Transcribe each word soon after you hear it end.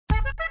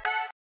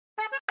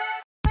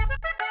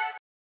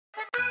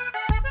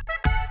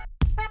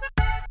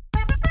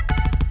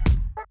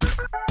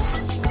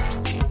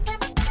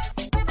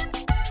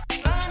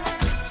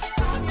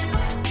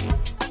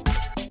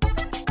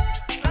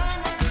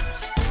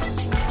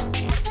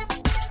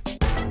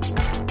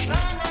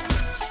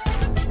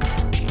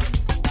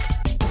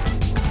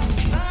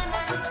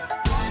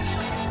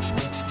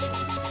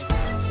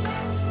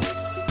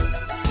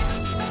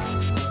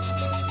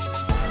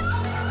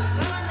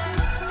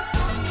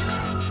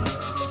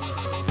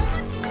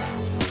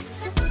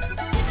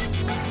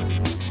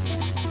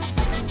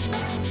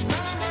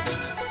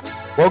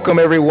Welcome,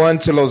 everyone,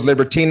 to Los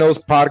Libertinos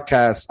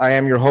podcast. I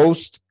am your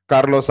host,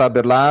 Carlos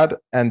Abelard,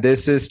 and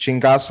this is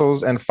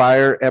Chingazos and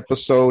Fire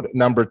episode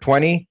number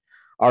 20.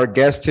 Our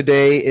guest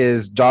today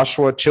is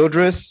Joshua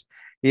Childress.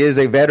 He is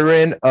a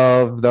veteran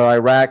of the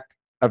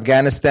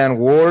Iraq-Afghanistan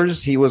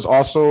wars. He was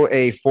also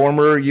a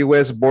former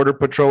U.S. Border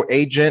Patrol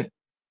agent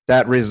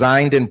that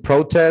resigned in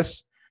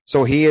protest,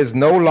 so he is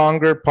no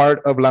longer part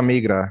of La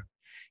Migra.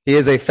 He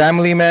is a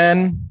family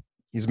man.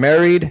 He's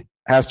married,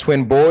 has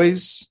twin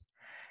boys.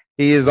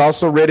 He is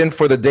also written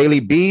for the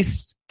Daily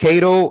Beast,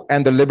 Cato,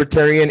 and the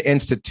Libertarian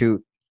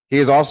Institute. He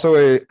is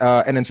also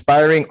an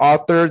inspiring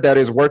author that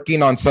is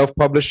working on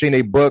self-publishing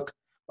a book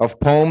of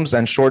poems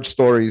and short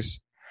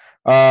stories.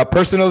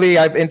 Personally,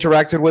 I've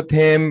interacted with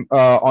him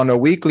on a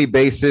weekly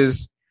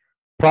basis,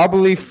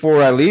 probably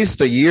for at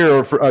least a year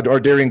or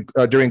during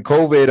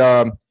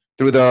COVID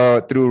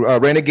through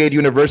Renegade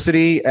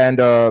University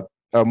and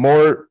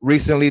more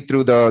recently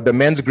through the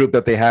men's group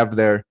that they have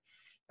there.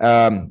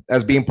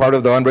 As being part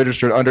of the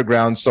Unregistered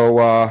Underground.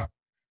 So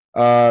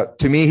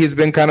to me, he's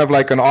been kind of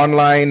like an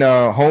online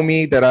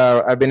homie that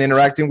I've been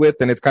interacting with,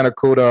 and it's kind of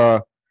cool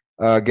to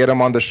get him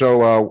on the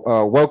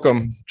show.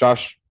 Welcome,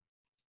 Josh.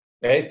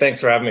 Hey, thanks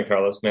for having me,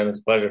 Carlos. Man, it's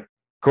a pleasure.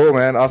 Cool,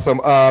 man. Awesome.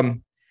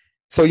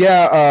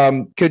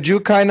 Could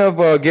you kind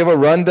of give a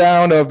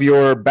rundown of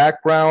your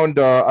background?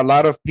 A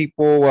lot of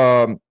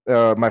people,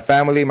 my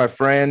family, my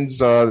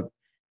friends,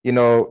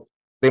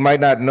 they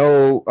might not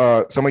know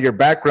some of your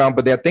background,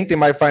 but I think they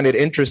might find it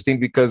interesting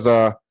because,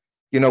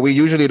 we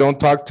usually don't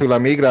talk to La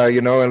Migra,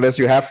 unless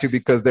you have to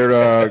because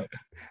they're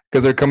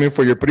coming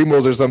for your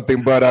primos or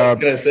something. But I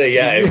was gonna say,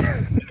 yeah,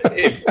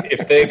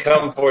 if they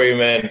come for you,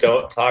 man,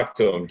 don't talk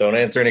to them. Don't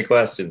answer any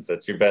questions.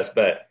 That's your best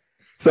bet.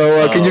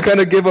 So can you kind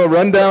of give a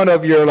rundown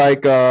of your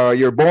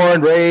your born,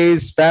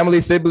 raised,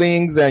 family,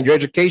 siblings, and your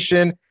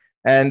education,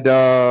 and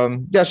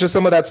just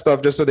some of that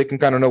stuff, just so they can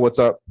kind of know what's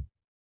up.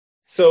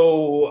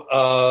 So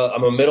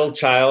I'm a middle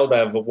child. I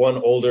have one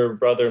older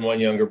brother and one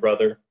younger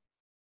brother.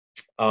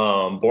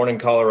 Born in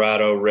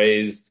Colorado,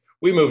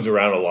 we moved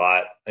around a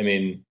lot. I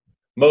mean,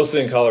 mostly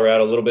in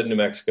Colorado, a little bit in New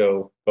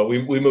Mexico, but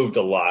we moved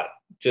a lot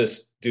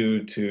just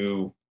due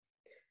to,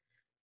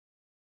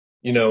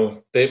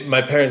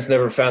 my parents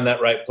never found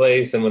that right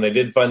place. And when they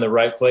did find the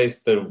right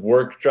place, the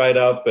work dried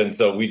up. And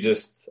so there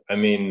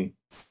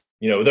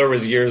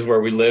was years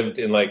where we lived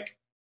in like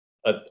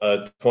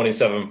a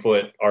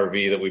 27-foot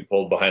RV that we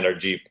pulled behind our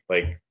Jeep.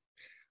 Like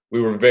we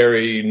were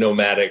very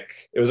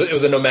nomadic. It was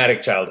a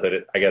nomadic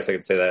childhood. I guess I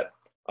could say that.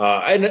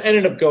 I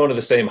ended up going to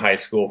the same high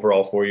school for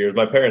all 4 years.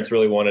 My parents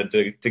really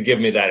wanted to give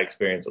me that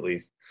experience at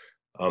least.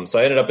 So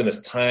I ended up in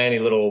this tiny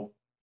little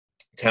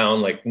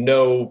town, like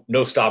no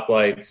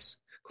stoplights.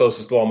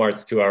 Closest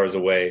Walmart's 2 hours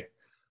away.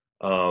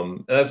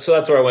 And that's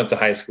where I went to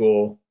high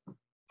school.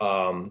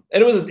 And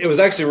it was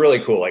actually really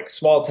cool. Like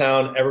small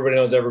town, everybody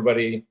knows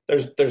everybody.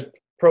 There's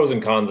pros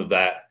and cons of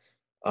that.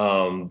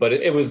 But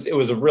it was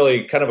a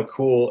really kind of a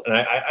cool, and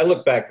I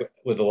look back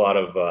with a lot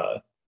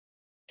of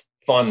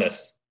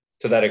fondness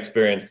to that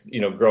experience,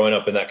 growing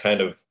up in that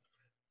kind of,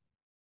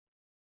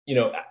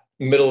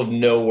 middle of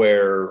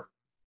nowhere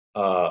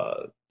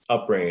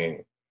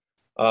upbringing.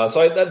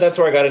 So that's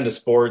where I got into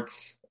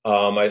sports.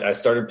 I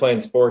started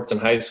playing sports in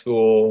high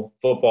school,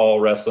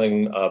 football,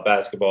 wrestling,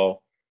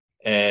 basketball.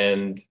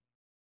 And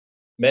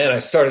man, I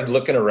started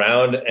looking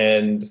around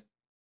and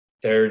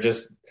they're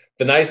just,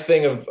 the nice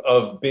thing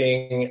of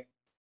being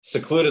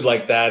secluded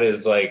like that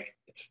is like,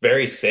 it's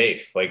very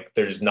safe. Like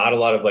there's not a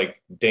lot of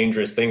like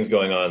dangerous things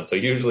going on. So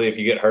usually if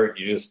you get hurt,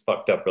 you just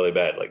fucked up really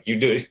bad. Like you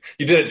did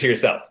it to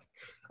yourself.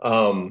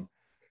 The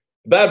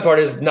bad part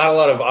is not a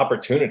lot of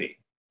opportunity.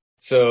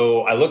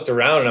 So I looked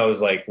around and I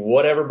was like,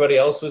 what everybody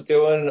else was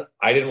doing,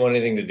 I didn't want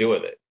anything to do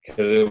with it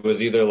because it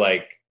was either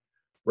like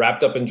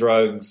wrapped up in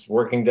drugs,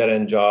 working dead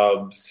end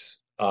jobs,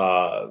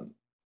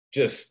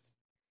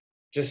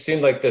 just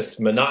seemed like this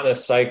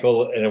monotonous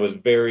cycle, and it was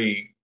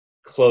very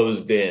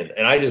closed in.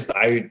 And I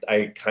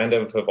kind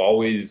of have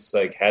always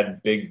like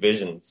had big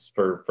visions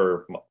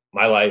for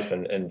my life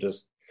and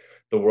just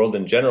the world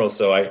in general.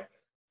 So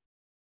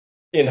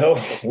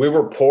we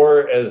were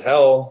poor as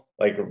hell,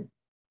 like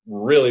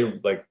really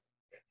like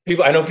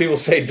people. I know people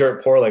say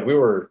dirt poor, like we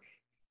were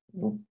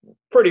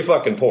pretty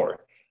fucking poor.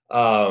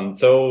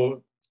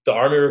 So the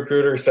Army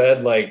recruiter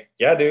said like,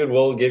 yeah, dude,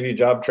 we'll give you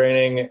job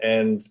training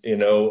and,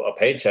 a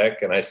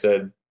paycheck. And I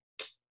said,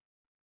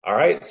 all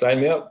right, sign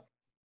me up.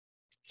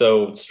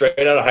 So straight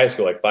out of high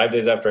school, like 5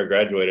 days after I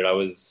graduated, I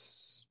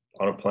was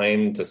on a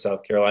plane to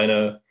South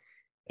Carolina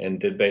and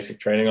did basic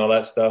training, all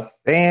that stuff.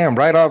 Damn,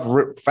 right off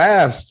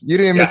fast. You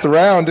didn't miss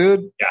around,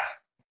 dude. Yeah.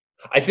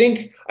 I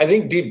think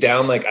deep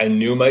down, like I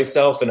knew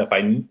myself.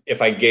 And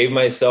if I gave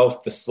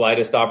myself the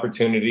slightest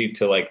opportunity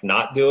to like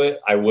not do it,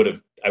 I would have.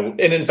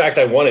 And in fact,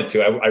 I wanted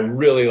to. I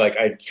really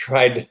I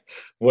tried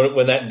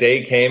when that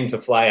day came to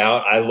fly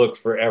out. I looked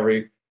for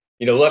every,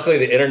 luckily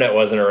the internet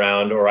wasn't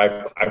around, or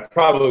I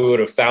probably would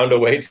have found a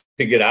way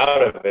to get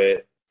out of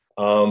it.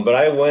 But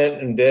I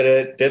went and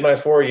did my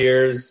 4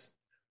 years,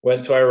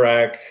 went to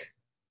Iraq.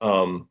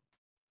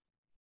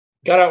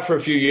 got out for a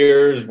few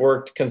years,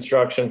 worked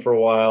construction for a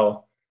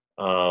while,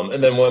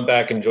 and then went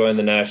back and joined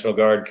the National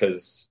Guard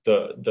because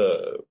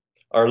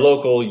our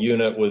local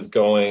unit was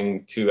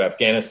going to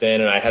Afghanistan,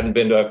 and I hadn't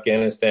been to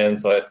Afghanistan,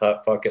 so I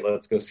thought, fuck it,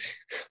 let's go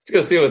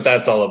see what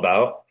that's all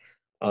about.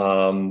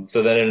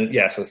 So then,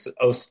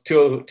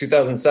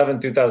 2007,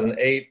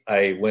 2008,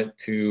 I went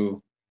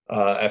to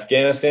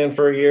Afghanistan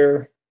for a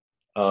year.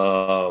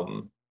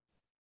 Got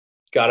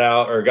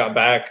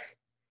back.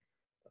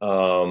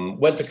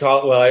 Went to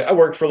college. Well, I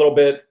worked for a little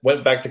bit.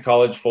 Went back to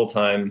college full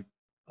time,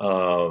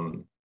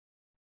 and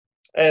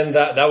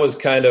that was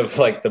kind of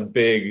like the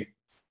big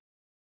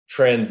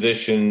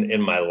transition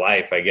in my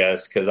life, I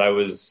guess, because I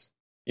was,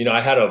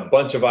 I had a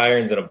bunch of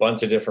irons and a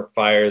bunch of different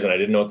fires, and I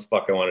didn't know what the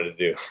fuck I wanted to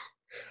do.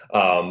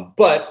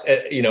 But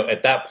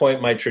at that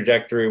point, my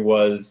trajectory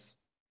was,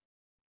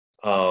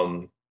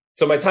 so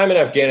my time in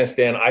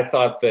Afghanistan, I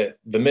thought that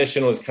the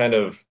mission was kind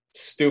of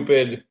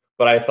stupid,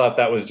 but I thought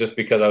that was just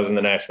because I was in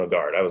the National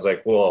Guard. I was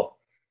like, well,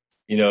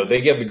 they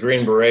give the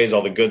Green Berets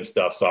all the good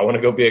stuff, so I want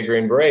to go be a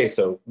Green Beret.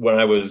 So when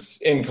I was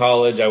in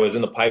college, I was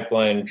in the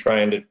pipeline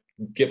trying to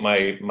get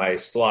my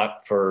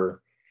slot to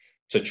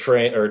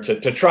train or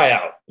to try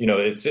out.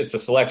 It's a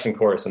selection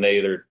course, and they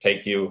either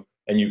take you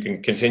and you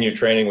can continue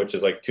training, which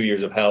is like 2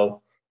 years of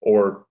hell,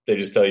 or they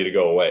just tell you to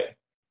go away.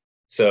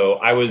 So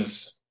I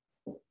was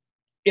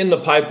in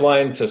the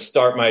pipeline to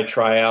start my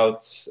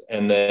tryouts,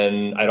 and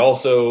then I'd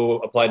also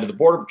applied to the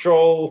Border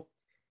Patrol.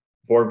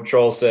 Border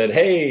Patrol said,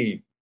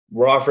 hey,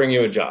 we're offering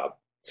you a job.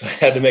 So I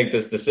had to make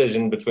this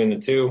decision between the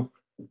two.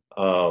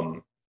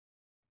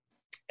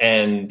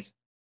 And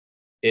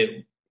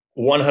it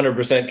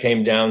 100%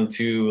 came down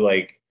to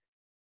like,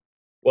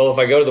 well, if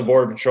I go to the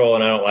Border Patrol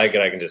and I don't like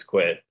it, I can just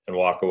quit and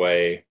walk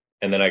away.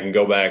 And then I can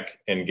go back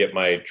and get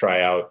my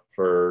tryout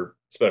for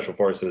Special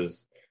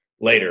Forces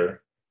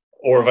later.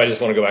 Or if I just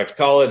want to go back to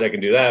college, I can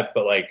do that.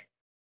 But like,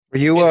 were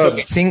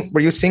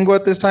you single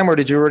at this time, or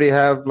did you already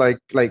have like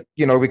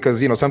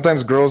because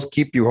sometimes girls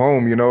keep you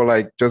home,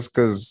 like just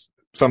because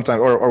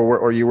sometimes,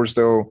 or you were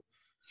still.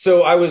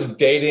 So I was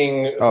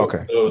dating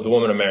the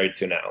woman I'm married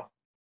to now.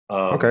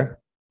 Okay.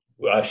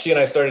 She and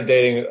I started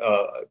dating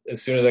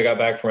as soon as I got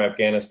back from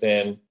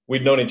Afghanistan.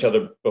 We'd known each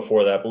other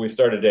before that, but we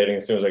started dating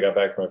as soon as I got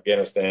back from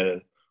Afghanistan,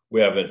 and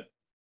we haven't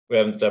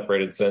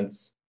separated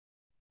since.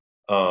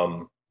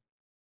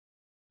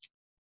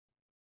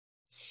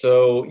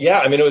 So yeah,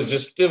 I mean, it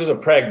was a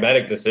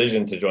pragmatic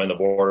decision to join the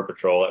Border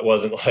Patrol. It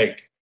wasn't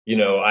like,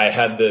 I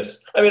had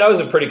this. I mean, I was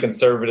a pretty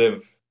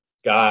conservative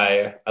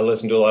guy. I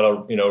listened to a lot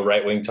of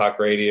right wing talk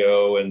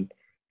radio, and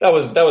that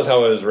was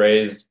how I was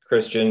raised: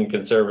 Christian,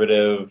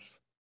 conservative.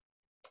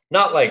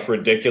 Not like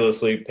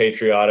ridiculously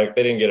patriotic.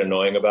 They didn't get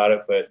annoying about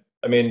it, but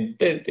I mean,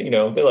 they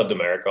loved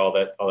America, all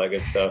that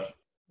good stuff.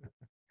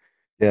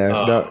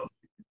 Yeah.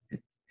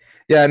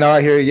 No,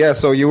 I hear you. Yeah.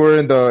 So you were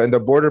in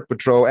the Border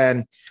Patrol,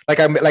 and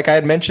like I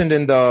had mentioned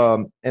in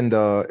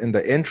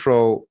the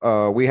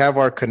intro, we have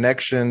our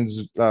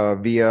connections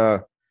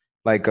via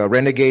like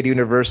Renegade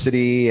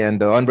University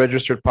and the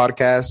Unregistered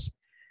Podcast.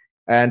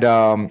 And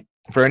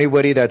for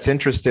anybody that's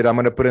interested, I'm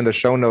going to put in the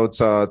show notes.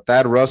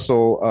 Thad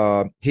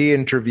Russell, he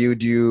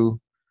interviewed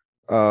you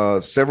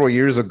several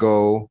years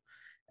ago,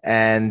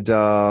 and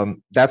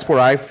that's where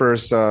I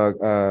first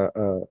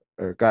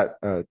got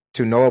to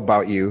know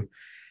about you.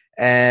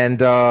 And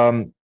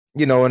and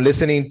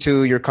listening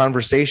to your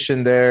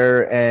conversation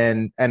there,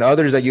 and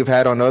others that you've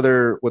had on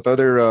other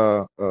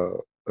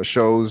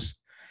shows,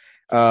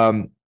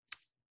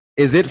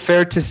 is it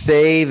fair to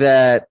say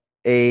that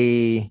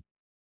a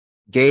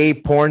gay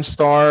porn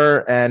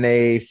star and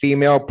a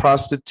female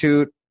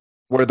prostitute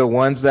were the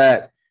ones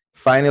that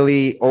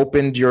finally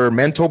opened your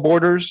mental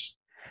borders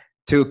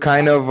to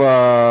kind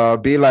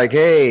of be like,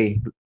 hey,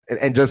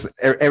 and just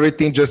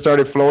everything just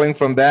started flowing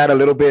from that a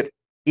little bit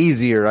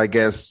easier, I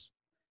guess?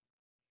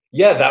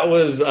 Yeah, that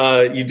was,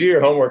 you do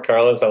your homework,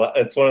 Carlos.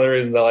 It's one of the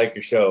reasons I like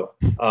your show.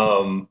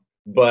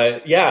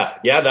 But yeah,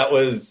 that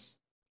was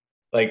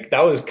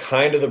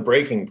kind of the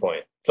breaking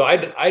point. So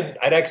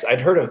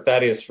I'd heard of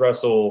Thaddeus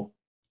Russell.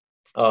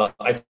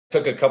 I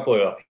took a couple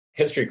of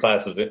history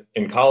classes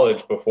in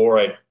college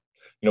before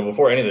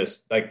before any of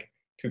this, like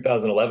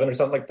 2011 or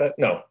something like that.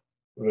 No, it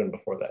would have been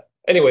before that.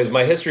 Anyways,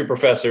 my history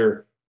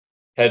professor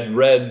had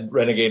read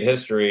Renegade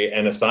History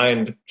and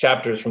assigned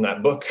chapters from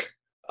that book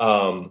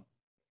for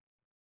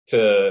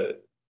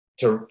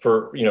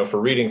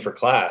reading for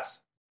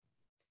class.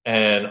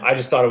 And I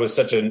just thought it was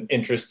such an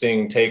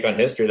interesting take on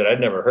history that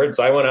I'd never heard.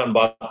 So I went out and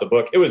bought the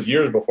book. It was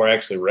years before I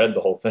actually read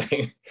the whole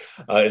thing.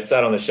 It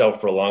sat on the shelf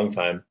for a long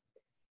time.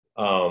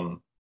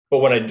 But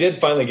when I did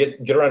finally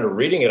get around to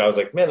reading it, I was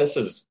like, man, this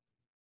is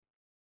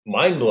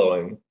mind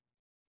blowing.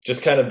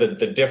 Just kind of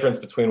the difference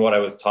between what I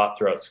was taught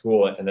throughout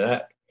school and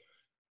that.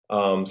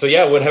 So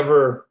yeah,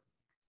 whenever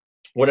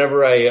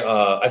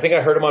I think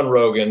I heard him on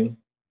Rogan.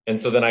 And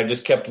so then I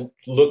just kept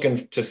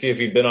looking to see if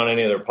he'd been on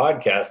any of their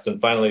podcasts, and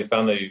finally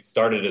found that he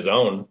started his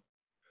own.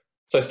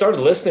 So I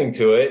started listening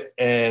to it,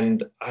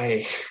 and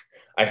I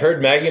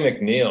heard Maggie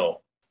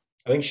McNeil.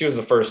 I think she was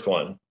the first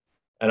one.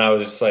 And I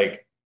was just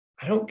like,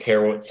 I don't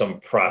care what some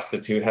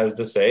prostitute has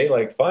to say.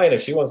 Like, fine,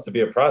 if she wants to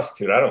be a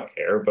prostitute, I don't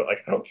care. But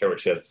like, I don't care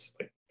what she has to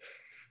say.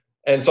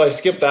 And so I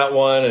skipped that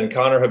one. And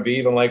Connor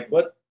Habib, I'm like,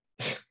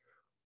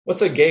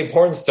 what's a gay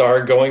porn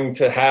star going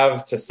to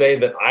have to say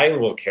that I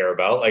will care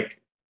about? Like,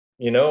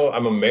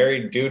 I'm a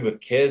married dude with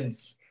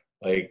kids.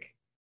 Like,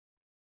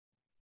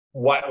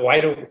 why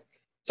do?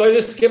 So I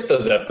just skipped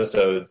those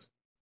episodes.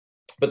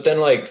 But then,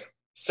 like,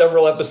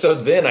 several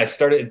episodes in, it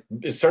started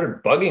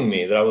bugging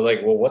me that I was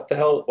like, well, what the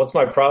hell? What's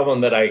my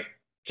problem that I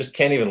just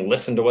can't even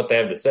listen to what they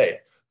have to say?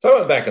 So I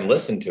went back and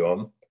listened to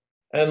them,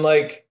 and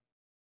like,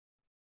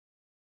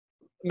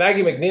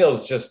 Maggie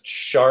McNeil's just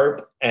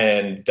sharp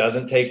and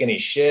doesn't take any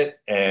shit.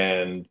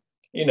 And,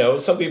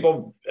 some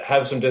people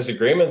have some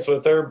disagreements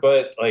with her,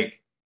 but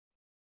like,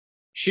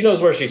 she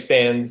knows where she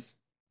stands.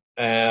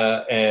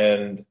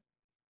 And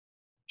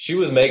she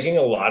was making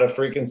a lot of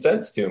freaking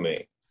sense to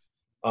me.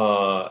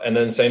 And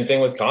then same thing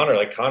with Connor.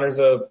 Like, Connor's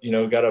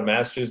got a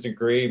master's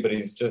degree, but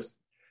he's just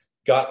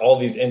got all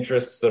these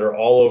interests that are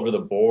all over the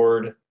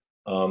board.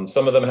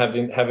 Some of them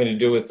having to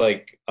do with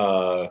like,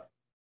 the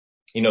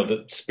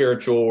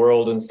spiritual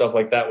world and stuff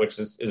like that, which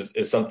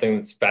is something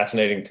that's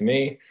fascinating to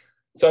me.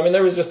 So, I mean,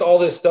 there was just all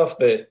this stuff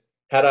that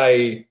had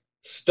I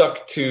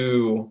stuck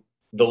to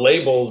the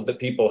labels that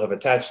people have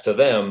attached to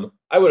them,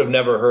 I would have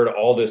never heard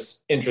all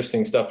this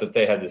interesting stuff that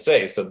they had to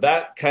say. So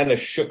that kind of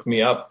shook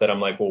me up that I'm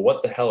like, well,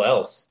 what the hell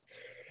else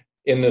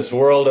in this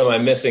world am I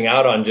missing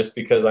out on just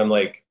because I'm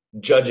like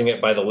judging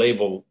it by the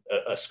label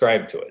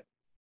ascribed to it?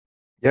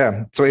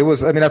 Yeah. So it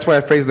was, I mean, that's why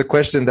I phrased the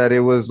question that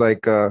it was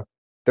like,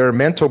 there are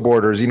mental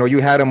borders. You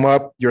had them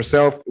up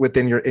yourself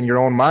within your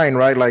own mind,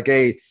 right? Like,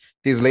 hey,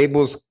 these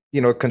labels,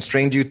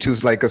 constrained you to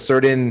like a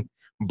certain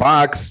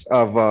box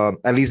of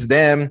at least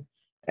them.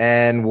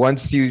 And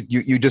once you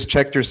just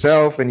checked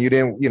yourself and you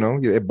didn't,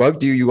 it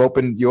bugged you. You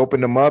opened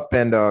them up,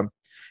 and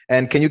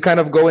can you kind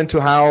of go into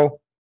how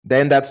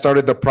then that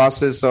started the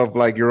process of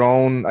like your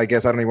own, I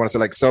guess I don't even want to say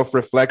like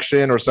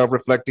self-reflection or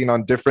self-reflecting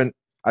on different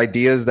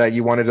ideas that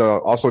you wanted to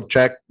also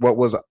check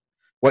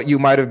what you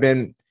might have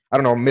been, I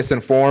don't know,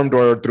 misinformed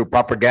or through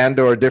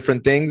propaganda or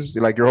different things,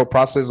 like your whole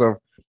process of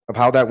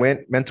how that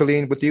went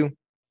mentally with you?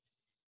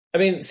 I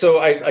mean, so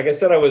like I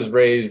said, I was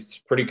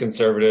raised pretty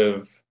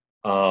conservative.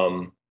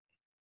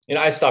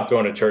 I stopped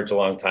going to church a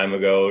long time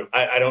ago.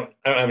 I don't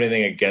have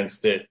anything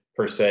against it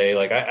per se.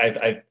 Like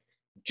I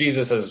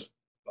Jesus is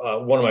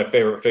one of my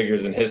favorite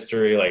figures in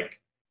history. Like,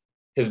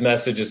 his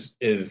message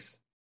is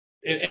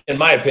in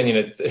my opinion,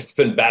 it's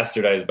been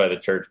bastardized by the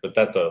church, but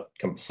that's a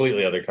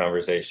completely other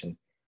conversation.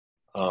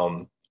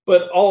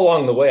 But all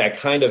along the way, I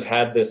kind of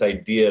had this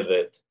idea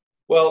that,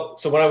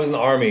 so when I was in the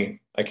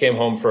Army, I came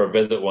home for a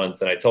visit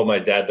once, and I told my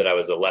dad that I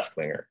was a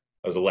left-winger.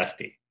 I was a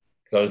lefty.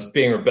 I was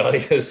being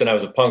rebellious, and I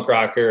was a punk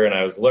rocker, and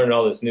I was learning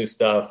all this new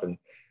stuff. And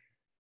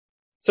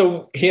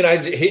so he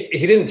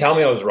didn't tell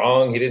me I was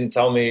wrong. He didn't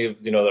tell me,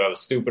 that I was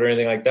stupid or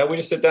anything like that. We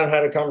just sit down and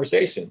had a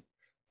conversation.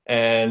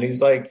 And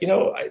he's like,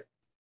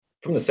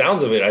 from the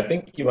sounds of it, I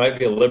think you might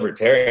be a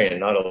libertarian,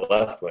 not a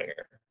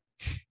left-winger.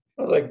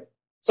 I was like,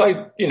 so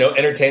I,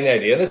 entertained the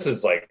idea. And this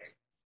is like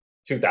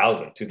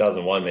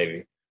 2001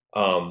 maybe.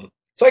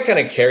 So I kind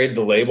of carried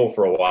the label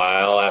for a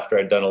while after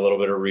I'd done a little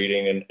bit of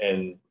reading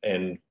and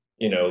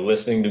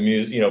listening to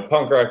music.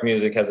 Punk rock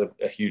music has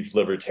a huge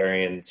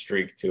libertarian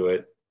streak to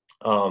it.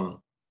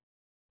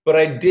 But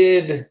I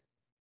did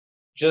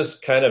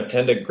just kind of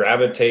tend to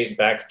gravitate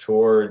back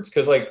towards,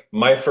 because like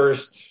my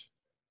first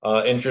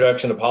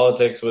introduction to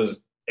politics was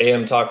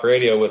AM talk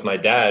radio with my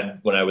dad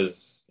when I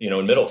was,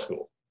 in middle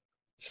school.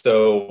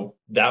 So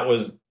that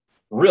was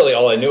really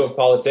all I knew of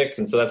politics.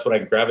 And so that's what I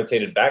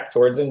gravitated back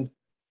towards. And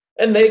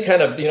they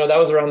kind of, that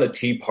was around the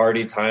Tea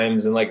Party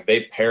times. And like,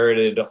 they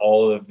parroted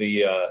all of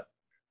the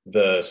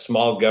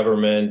small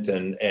government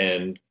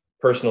and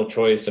personal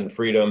choice and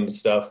freedom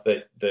stuff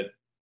that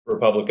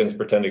Republicans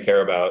pretend to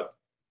care about.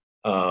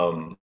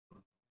 And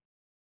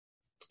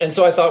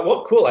so I thought,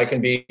 well, cool, I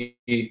can be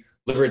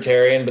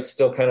libertarian, but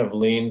still kind of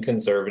lean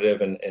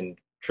conservative and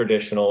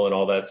traditional and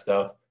all that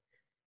stuff.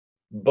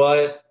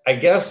 But I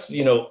guess,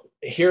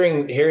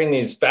 hearing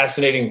these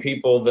fascinating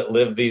people that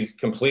live these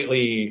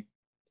completely,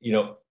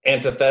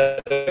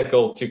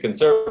 antithetical to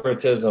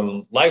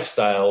conservatism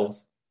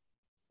lifestyles,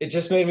 it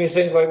just made me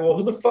think like, well,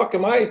 who the fuck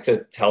am I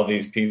to tell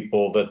these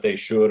people that they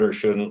should or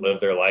shouldn't live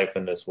their life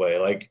in this way?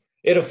 Like,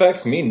 it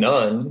affects me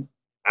none,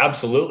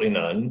 absolutely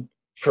none,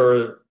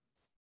 for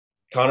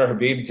Connor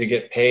Habib to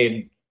get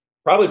paid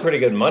probably pretty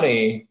good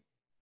money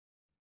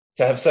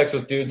to have sex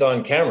with dudes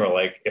on camera.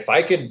 Like, if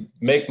I could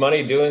make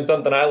money doing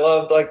something I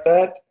loved like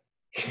that,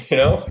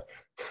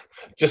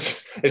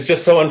 it's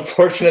just so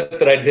unfortunate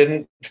that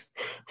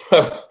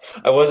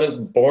I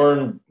wasn't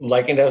born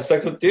liking to have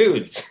sex with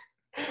dudes.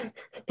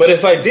 But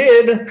if I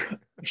did,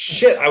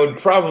 shit, I would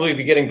probably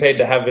be getting paid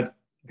to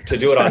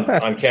do it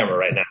on camera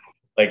right now.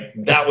 Like,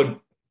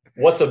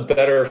 what's a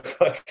better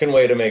fucking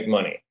way to make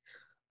money?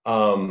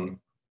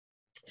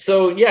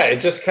 So yeah,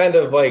 it just kind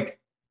of like,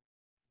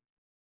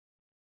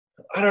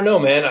 I don't know,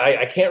 man.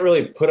 I can't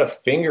really put a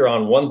finger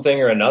on one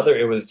thing or another.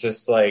 It was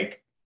just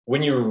like,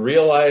 when you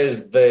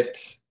realize that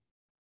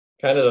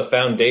kind of the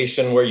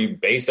foundation where you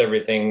base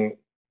everything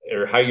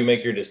or how you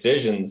make your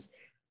decisions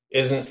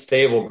isn't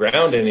stable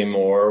ground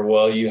anymore,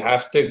 well, you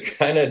have to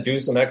kind of do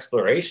some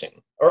exploration.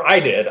 Or I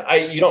did.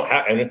 You don't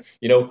have, and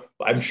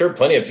I'm sure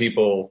plenty of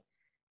people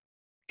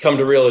come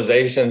to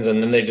realizations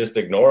and then they just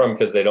ignore them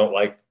because they don't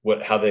like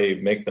how they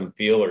make them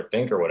feel or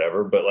think or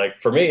whatever. But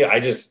like for me,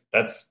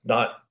 that's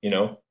not,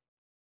 I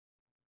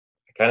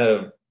kind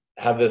of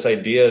have this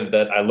idea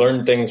that I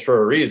learn things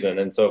for a reason.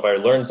 And so if I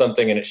learn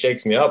something and it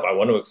shakes me up, I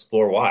want to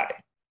explore why.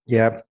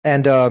 Yeah.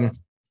 And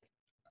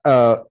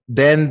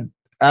then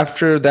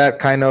after that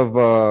kind of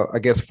I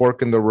guess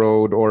fork in the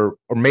road or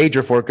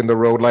major fork in the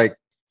road, like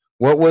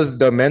what was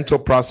the mental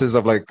process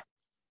of like,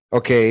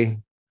 okay,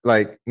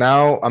 like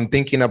now I'm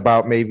thinking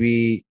about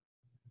maybe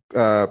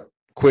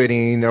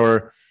quitting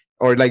or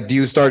like, do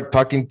you start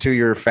talking to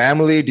your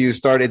family? Do you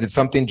start, is it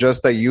something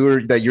just that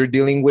you're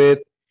dealing with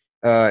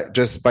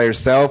just by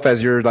yourself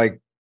as you're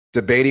like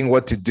debating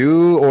what to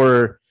do,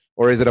 or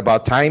is it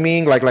about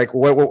timing? Like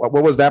what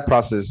was that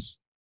process?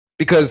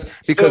 Because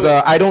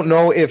I don't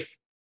know if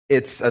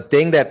it's a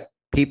thing that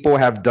people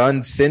have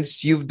done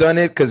since you've done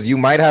it, because you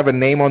might have a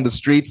name on the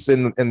streets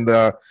in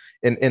the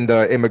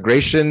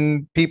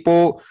immigration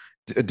people.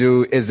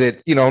 Is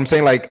it, what I'm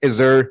saying, like, is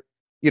there,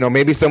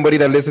 maybe somebody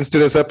that listens to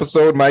this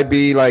episode might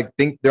be like,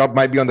 think they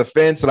might be on the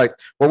fence. Like,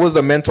 what was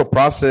the mental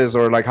process,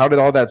 or like, how did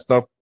all that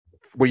stuff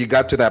where you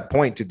got to that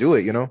point to do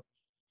it,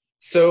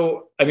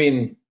 So, I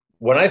mean,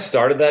 when I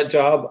started that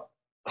job,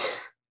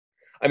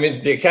 I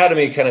mean, the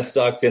academy kind of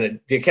sucked, and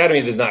the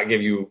academy does not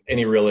give you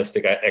any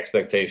realistic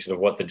expectation of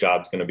what the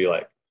job's going to be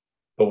like.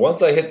 But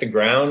once I hit the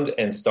ground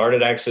and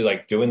started actually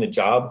like doing the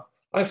job,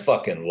 I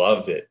fucking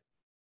loved it.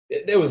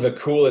 It was the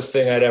coolest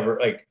thing I'd ever,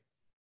 like,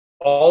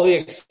 all the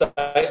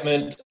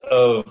excitement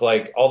of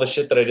like all the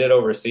shit that I did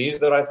overseas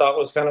that I thought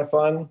was kind of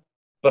fun,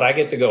 but I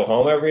get to go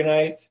home every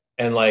night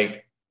and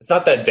like, it's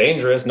not that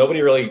dangerous.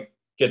 Nobody really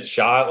gets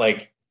shot.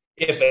 Like,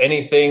 if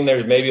anything,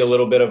 there's maybe a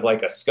little bit of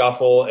like a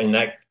scuffle, and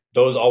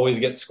those always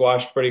get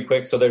squashed pretty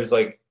quick. So there's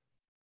like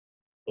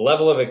a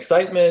level of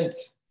excitement,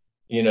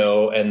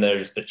 and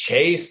there's the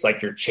chase,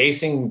 like you're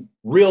chasing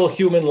real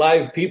human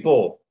live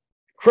people,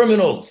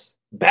 criminals,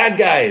 bad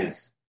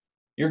guys.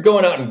 You're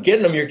going out and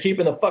getting them. You're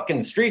keeping the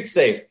fucking streets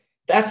safe.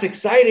 That's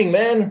exciting,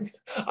 man.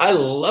 I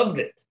loved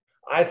it.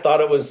 I thought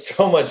it was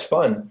so much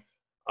fun.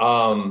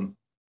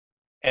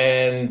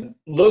 And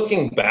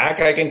looking back,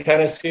 I can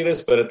kind of see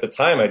this, but at the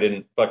time I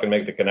didn't fucking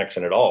make the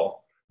connection at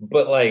all.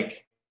 But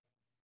like,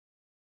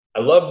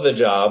 I loved the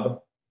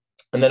job.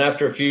 And then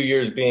after a few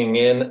years being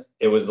in,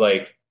 it was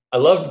like, I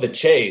loved the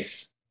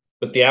chase,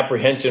 but the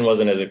apprehension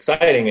wasn't as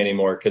exciting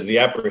anymore, because the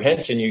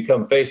apprehension, you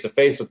come face to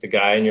face with the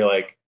guy and you're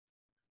like,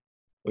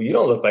 well, you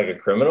don't look like a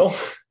criminal.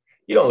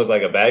 You don't look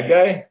like a bad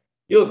guy.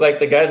 You look like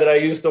the guy that I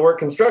used to work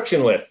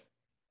construction with.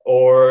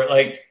 Or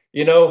like,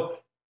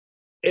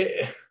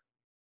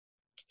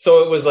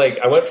 so it was like,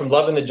 I went from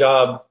loving the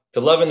job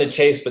to loving the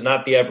chase, but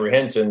not the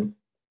apprehension.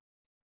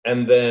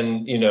 And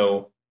then,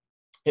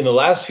 in the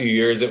last few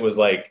years, it was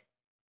like,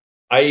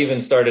 I even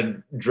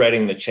started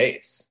dreading the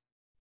chase.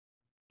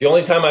 The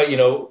only time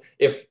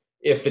if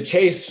the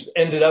chase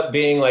ended up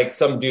being like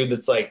some dude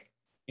that's like,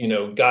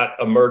 got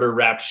a murder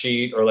rap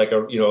sheet, or like a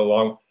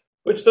long,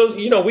 which those,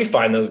 we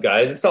find those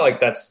guys. It's not like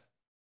that's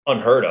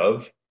unheard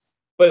of,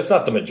 but it's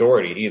not the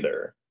majority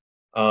either.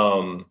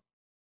 The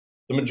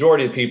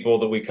majority of people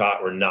that we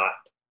caught were not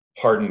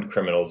hardened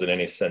criminals in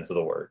any sense of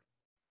the word.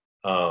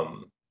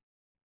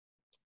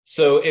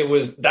 So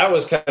that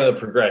was kind of the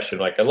progression.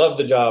 Like, I loved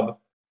the job.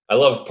 I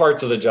loved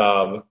parts of the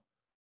job.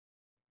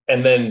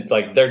 And then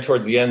like there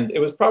towards the end, it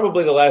was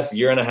probably the last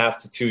year and a half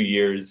to 2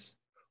 years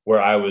where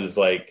I was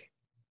like,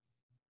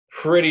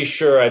 pretty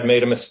sure I'd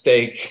made a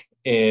mistake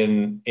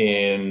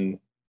in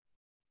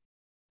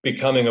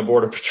becoming a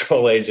Border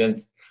Patrol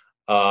agent,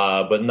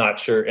 but not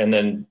sure. And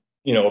then,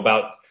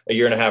 about a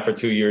year and a half or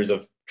 2 years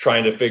of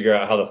trying to figure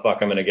out how the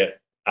fuck I'm going to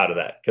get out of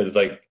that. Cause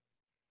like,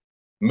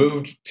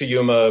 moved to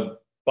Yuma,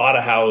 bought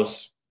a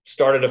house,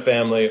 started a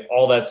family,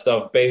 all that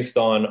stuff based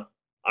on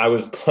I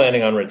was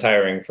planning on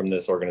retiring from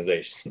this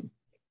organization.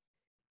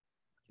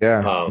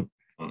 Yeah.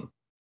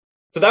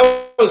 So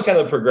that was kind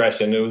of the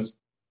progression. It was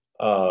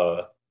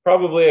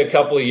probably a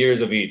couple of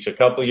years of each, a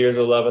couple of years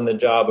of loving the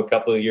job, a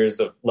couple of years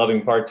of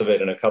loving parts of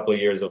it, and a couple of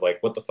years of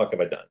like, what the fuck have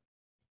I done?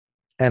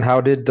 And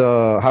how did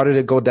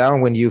it go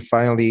down when you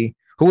finally,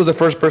 who was the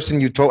first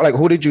person you told, like,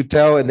 who did you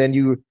tell? And then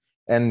you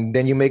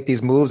make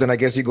these moves, and I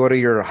guess you go to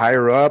your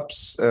higher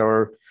ups,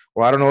 or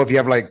I don't know if you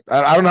have like,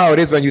 I don't know how it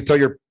is when you tell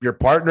your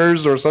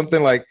partners or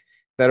something like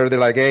that, or they're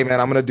like, hey man,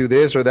 I'm going to do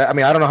this or that. I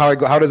mean, I don't know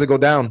how does it go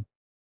down?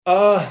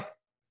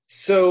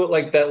 So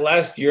like that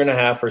last year and a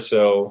half or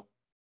so,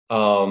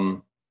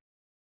 I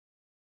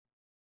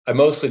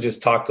mostly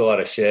just talked a lot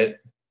of shit.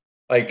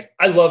 Like,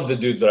 I love the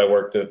dudes that I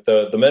worked with,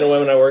 the men and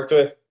women I worked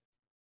with.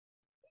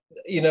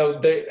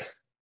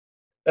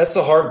 That's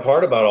the hard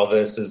part about all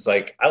this, is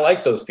like, I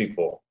like those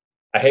people.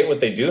 I hate what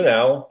they do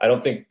now. I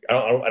don't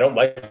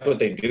like what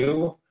they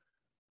do,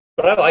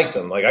 but I liked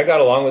them. Like I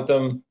got along with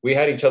them. We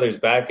had each other's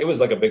back. It was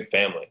like a big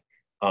family.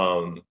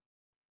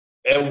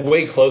 And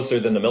way closer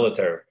than the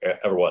military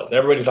ever was. And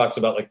everybody talks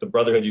about like the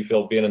brotherhood you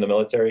feel being in the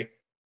military.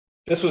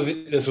 This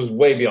was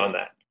way beyond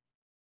that.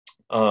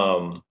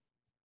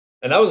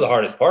 And that was the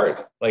hardest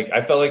part. Like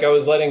I felt like I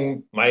was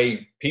letting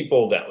my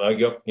people down. Like,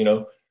 you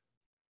know,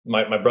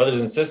 my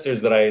brothers and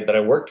sisters that I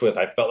worked with,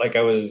 I felt like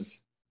I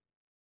was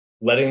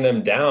letting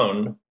them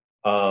down.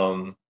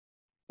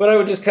 But I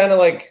would just kind of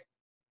like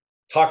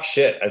talk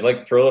shit. I'd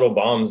like throw little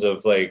bombs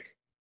of like,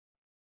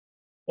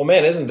 well,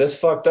 man, isn't this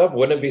fucked up?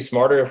 Wouldn't it be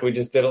smarter if we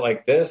just did it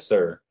like this?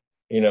 Or,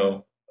 you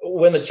know,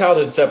 when the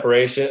childhood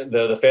separation,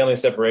 the family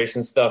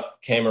separation stuff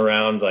came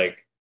around,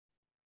 like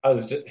I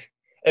was just,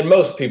 and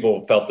most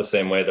people felt the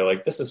same way. They're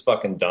like, this is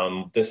fucking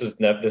dumb. This is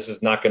not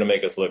going to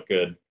make us look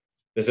good.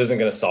 This isn't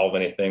going to solve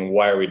anything.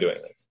 Why are we doing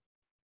this?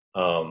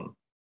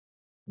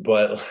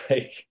 But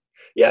like,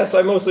 yeah, so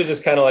I mostly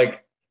just kind of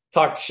like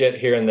talked shit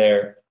here and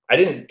there. I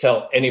didn't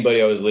tell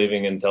anybody I was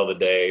leaving until the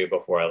day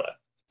before I left.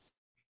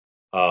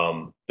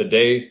 The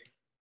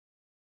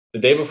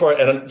day before,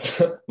 and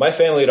my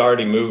family had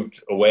already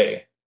moved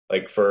away,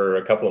 like for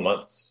a couple of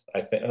months.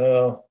 I think,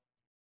 oh,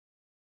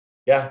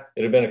 yeah,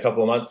 it had been a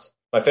couple of months.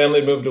 My family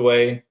had moved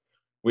away.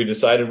 We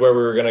decided where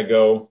we were going to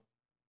go.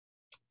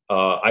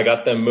 I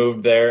got them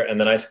moved there, and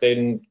then I stayed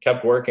and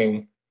kept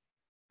working.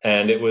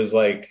 And it was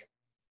like,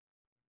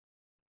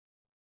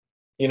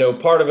 you know,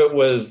 part of it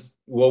was,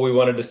 well, we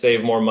wanted to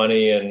save more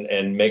money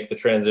and make the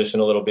transition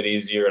a little bit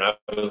easier. And I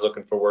was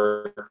looking for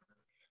work.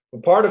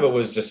 But part of it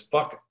was just,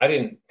 fuck, I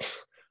didn't,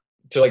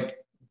 to like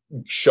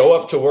show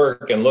up to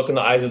work and look in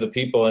the eyes of the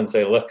people and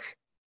say, look,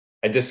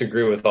 I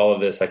disagree with all of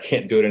this. I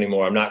can't do it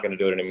anymore. I'm not going to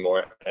do it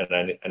anymore. And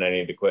I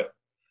need to quit.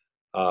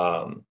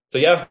 So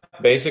yeah,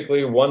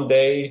 basically one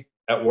day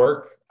at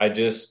work, I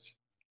just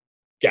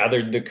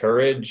gathered the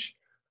courage,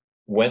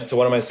 went to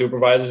one of my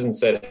supervisors and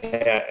said,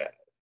 hey,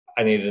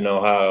 I need to know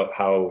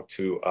how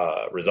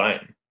to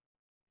resign.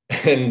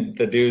 And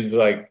the dude's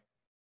like,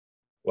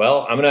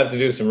 well, I'm going to have to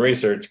do some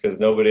research because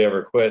nobody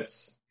ever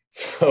quits.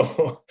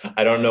 So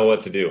I don't know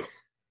what to do.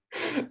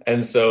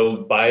 And so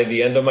by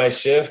the end of my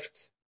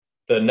shift,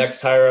 the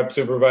next higher up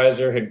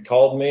supervisor had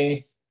called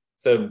me,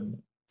 said,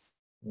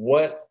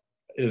 what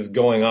is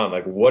going on?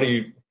 Like, what are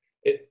you,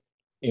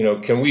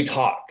 can we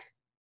talk?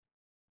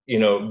 You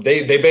know,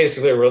 they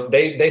basically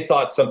they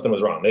thought something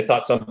was wrong. They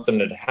thought something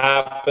had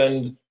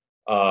happened,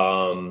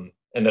 and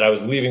that I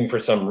was leaving for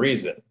some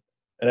reason.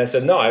 And I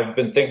said, no, I've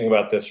been thinking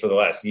about this for the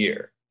last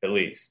year, at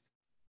least.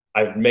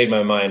 I've made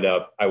my mind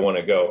up. I want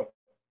to go.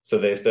 So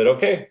they said,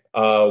 okay,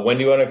 when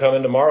do you want to come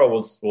in tomorrow?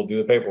 We'll do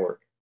the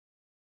paperwork.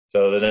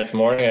 So the next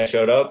morning I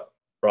showed up,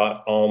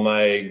 brought all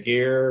my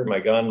gear, my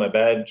gun, my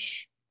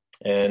badge,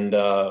 and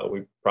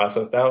we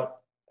processed out.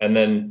 And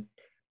then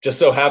just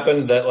so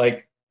happened that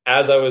like,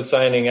 as I was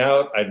signing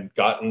out, I'd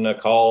gotten a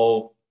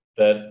call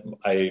that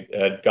I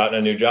had gotten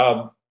a new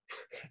job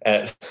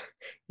at,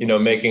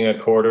 making a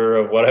quarter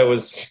of what I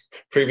was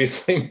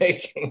previously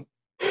making,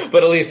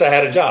 but at least I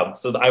had a job.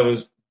 So I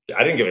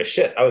didn't give a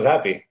shit. I was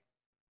happy.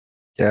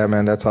 Yeah,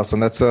 man, that's awesome.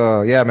 That's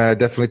yeah, man, it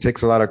definitely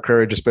takes a lot of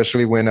courage,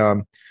 especially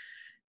when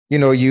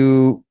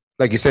you,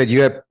 like you said,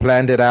 you had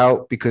planned it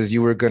out because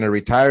you were going to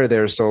retire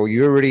there. So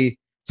you already,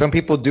 some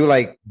people do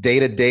like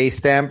day-to-day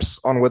stamps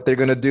on what they're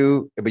going to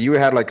do, but you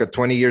had like a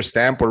 20-year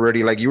stamp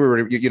already. Like you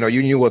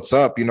knew what's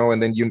up,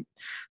 and then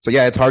so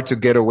yeah, it's hard to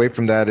get away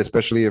from that,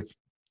 especially if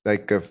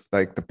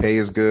the pay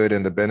is good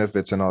and the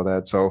benefits and all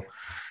that. So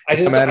I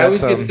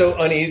always get so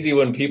uneasy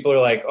when people are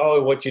like,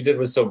 oh, what you did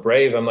was so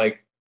brave. I'm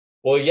like,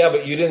 well, yeah,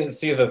 but you didn't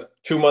see the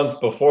 2 months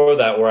before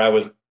that where I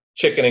was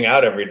chickening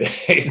out every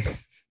day.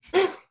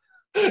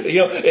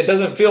 It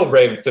doesn't feel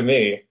brave to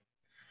me.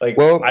 Like,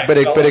 well, I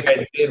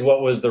did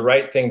what was the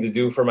right thing to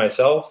do for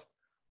myself,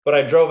 but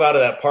I drove out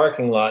of that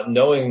parking lot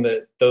knowing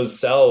that those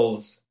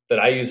cells that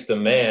I used to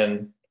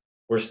man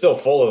were still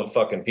full of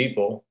fucking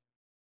people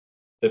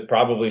that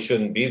probably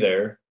shouldn't be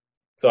there.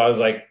 So I was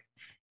like,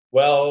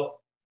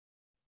 well,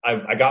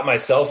 I got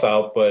myself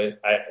out, but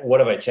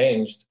what have I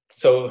changed?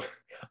 So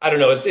I don't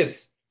know.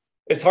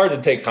 It's hard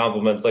to take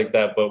compliments like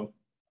that, but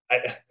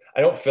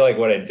I don't feel like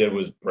what I did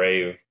was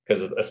brave,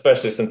 because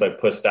especially since I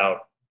pushed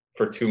out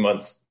for 2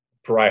 months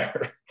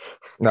prior.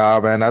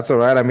 No, man, that's all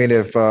right. I mean,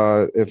 if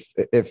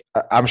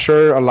I'm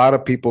sure a lot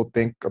of people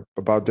think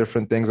about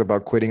different things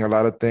about quitting, a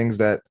lot of things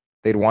that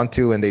they'd want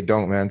to and they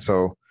don't, man.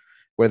 So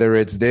whether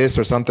it's this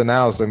or something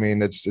else, I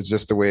mean, it's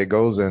just the way it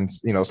goes. And,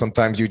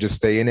 sometimes you just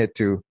stay in it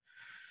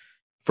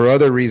for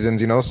other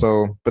reasons,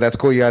 so, but that's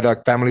cool. You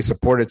had family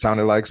support, it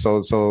sounded like,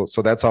 so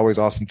that's always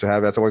awesome to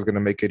have. That's always going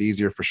to make it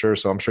easier for sure.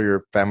 So I'm sure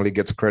your family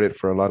gets credit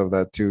for a lot of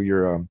that too.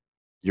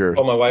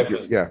 My wife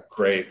was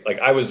great. Like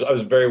I was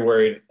very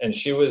worried, and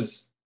she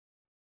was,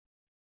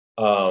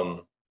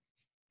 for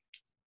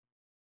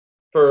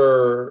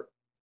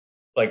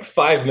like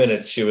 5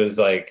 minutes, she was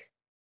like,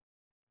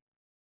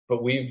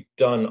 but we've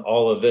done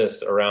all of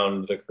this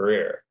around the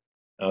career.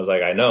 And I was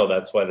like, I know,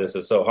 that's why this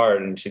is so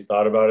hard. And she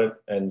thought about it,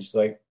 and she's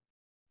like,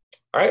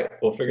 all right,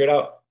 we'll figure it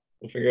out.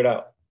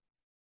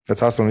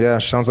 That's awesome. Yeah,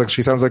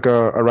 she sounds like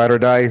a ride or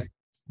die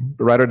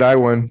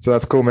one. So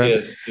that's cool, man.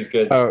 Yes, she's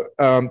good.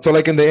 So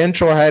like in the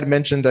intro, I had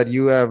mentioned that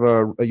you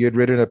had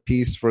written a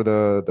piece for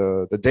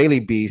the Daily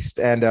Beast,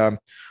 and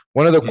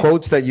one of the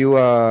quotes that you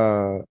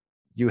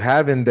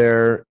have in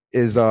there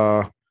is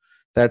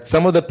that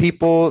some of the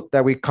people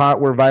that we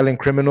caught were violent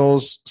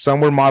criminals, some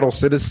were model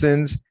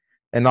citizens,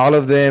 and all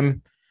of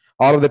the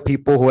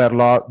people who had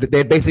lost,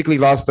 they basically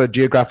lost the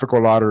geographical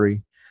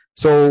lottery.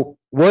 So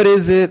what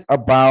is it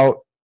about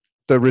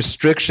the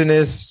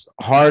restrictionist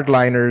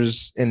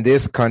hardliners in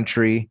this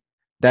country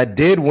that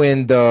did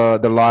win the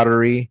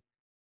lottery?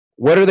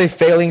 What are they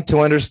failing to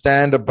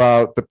understand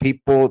about the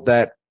people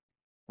that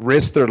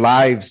risked their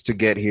lives to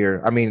get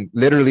here? I mean,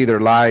 literally their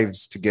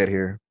lives to get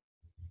here.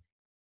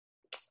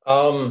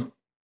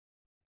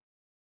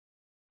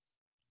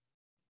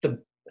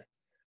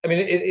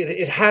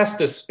 It has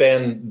to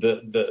span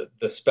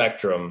the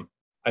spectrum.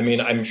 I mean,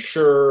 I'm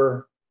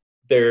sure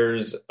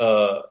there's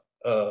a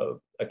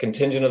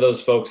contingent of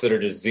those folks that are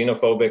just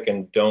xenophobic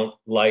and don't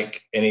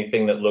like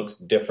anything that looks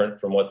different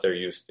from what they're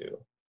used to.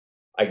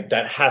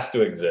 That has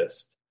to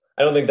exist.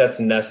 I don't think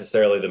that's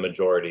necessarily the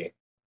majority.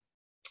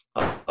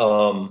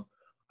 I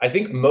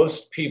think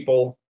most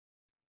people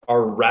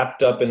are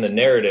wrapped up in the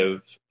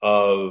narrative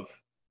of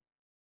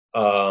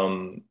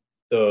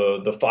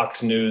the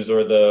Fox News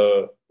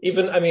or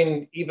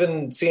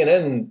even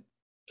CNN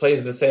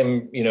plays the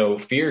same,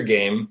 fear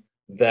game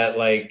that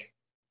like,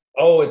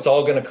 oh, it's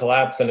all going to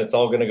collapse and it's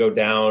all going to go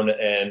down.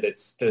 And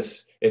it's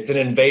an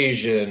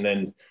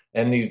invasion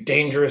and these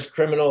dangerous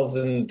criminals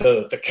and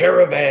the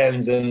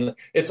caravans. And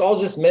it's all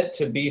just meant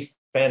to be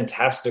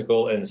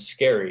fantastical and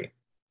scary.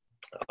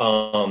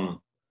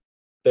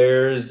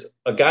 There's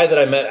a guy that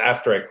I met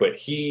after I quit.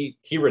 He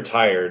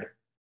retired.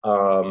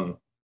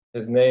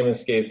 His name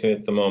escapes me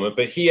at the moment,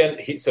 but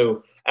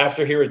so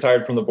after he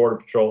retired from the Border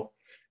Patrol,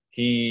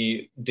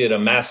 he did a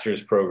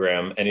master's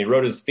program and he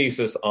wrote his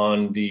thesis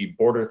on the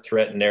border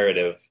threat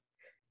narrative,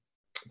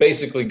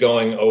 basically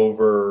going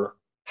over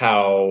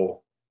how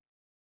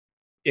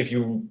if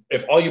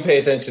all you pay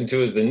attention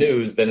to is the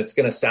news, then it's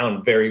going to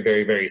sound very,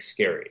 very, very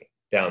scary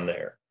down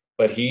there.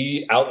 But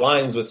he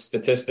outlines with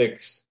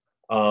statistics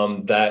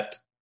that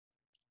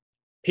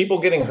people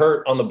getting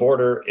hurt on the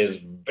border is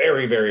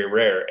very, very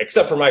rare,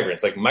 except for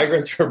migrants. Like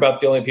migrants are about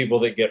the only people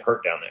that get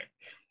hurt down there.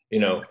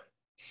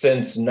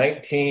 Since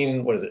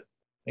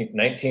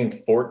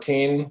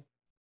 1914,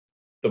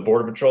 the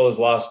Border Patrol has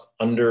lost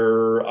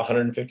under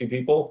 150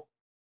 people,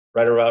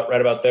 right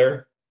about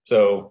there.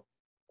 So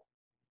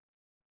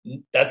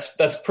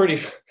that's pretty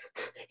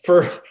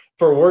for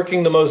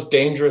working the most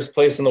dangerous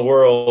place in the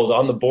world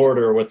on the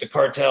border with the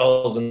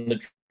cartels and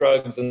the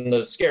drugs and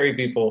the scary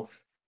people.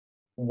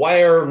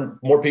 Why are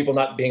more people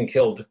not being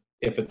killed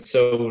if it's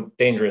so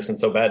dangerous and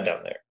so bad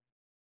down there?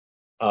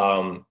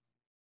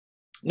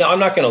 No, I'm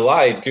not going to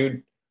lie,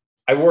 dude.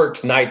 I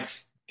worked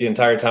nights the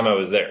entire time I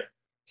was there.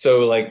 So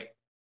like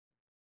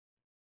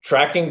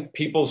tracking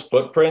people's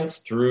footprints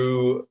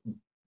through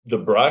the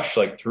brush,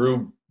 like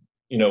through,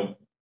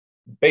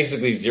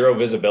 basically zero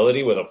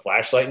visibility with a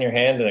flashlight in your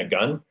hand and a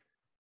gun.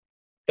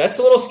 That's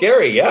a little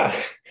scary. Yeah.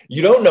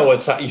 You don't know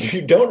what's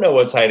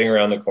hiding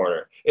around the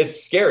corner.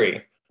 It's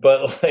scary.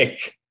 But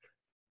like,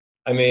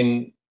 I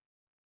mean,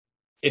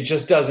 it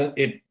just doesn't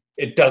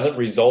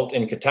result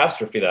in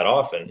catastrophe that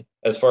often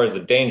as far as the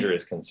danger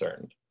is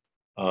concerned.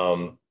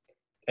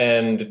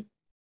 And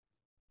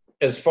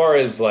as far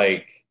as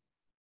like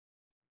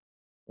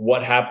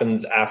what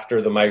happens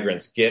after the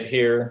migrants get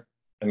here,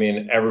 I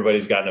mean,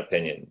 everybody's got an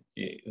opinion.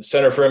 The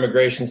Center for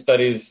Immigration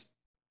Studies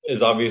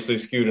is obviously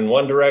skewed in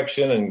one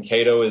direction and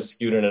Cato is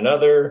skewed in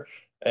another.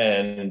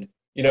 And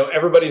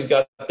everybody's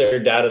got their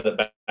data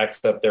that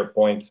backs up their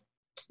point.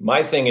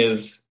 My thing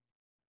is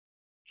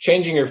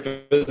changing your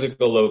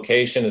physical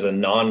location is a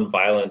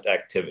non-violent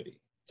activity.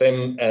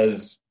 Same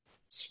as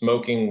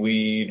smoking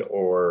weed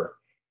or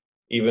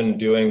even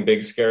doing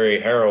big, scary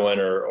heroin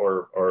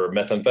or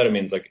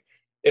methamphetamines. Like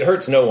it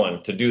hurts no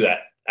one to do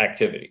that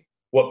activity.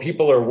 What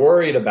people are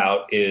worried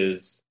about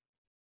is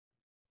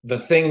the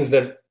things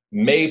that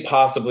may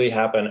possibly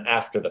happen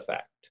after the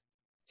fact.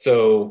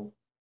 So,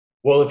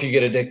 well, if you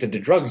get addicted to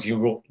drugs,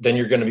 then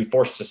you're going to be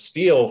forced to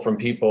steal from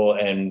people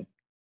and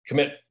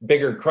commit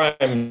bigger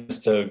crimes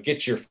to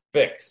get your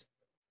fix.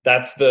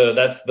 That's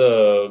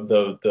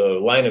the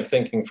line of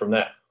thinking from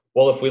that.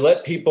 Well, if we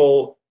let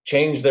people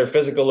change their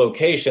physical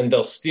location,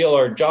 they'll steal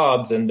our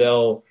jobs and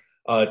they'll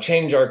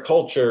change our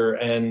culture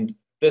and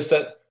that's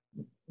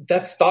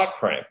thought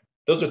crime.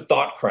 Those are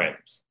thought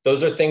crimes.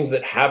 Those are things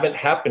that haven't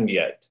happened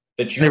yet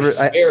that you're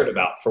scared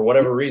about for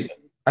whatever reason.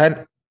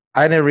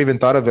 I never even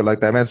thought of it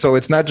like that, man. So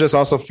it's not just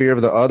also fear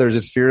of the others,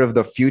 it's fear of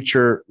the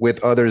future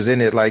with others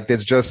in it. Like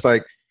it's just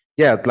like,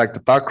 yeah, like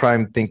the thought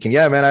crime thinking.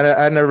 Yeah, man,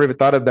 I never even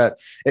thought of that.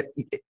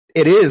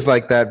 It is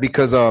like that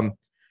because there's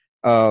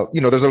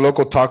a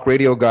local talk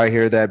radio guy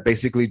here that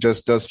basically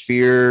just does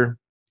fear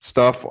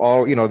stuff,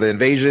 all the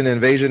invasion,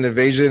 and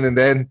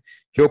then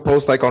he'll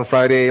post like on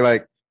Friday,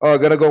 like oh,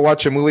 I'm gonna go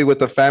watch a movie with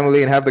the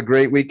family and have the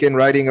great weekend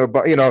writing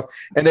about,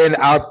 and then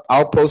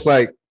I'll post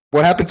like,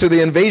 what happened to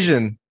the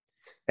invasion?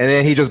 And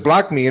then he just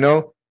blocked me, and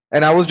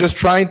I was just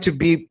trying to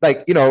be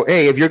like,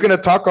 hey, if you're gonna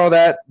talk all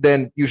that,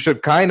 then you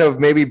should kind of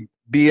maybe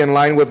be in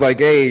line with like,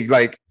 hey,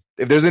 like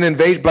if there's an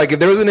invasion, like if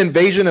there was an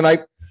invasion and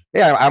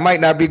I might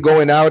not be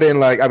going out and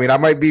like, I mean, I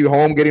might be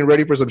home getting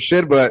ready for some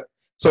shit, but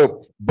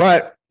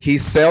he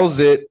sells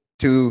it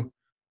to,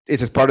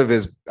 it's just part of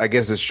his, I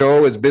guess, his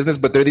show, his business,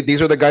 but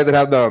these are the guys that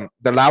have the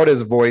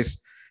loudest voice,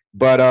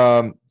 but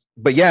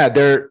yeah,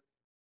 they're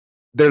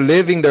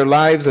living their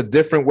lives a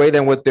different way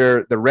than what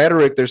the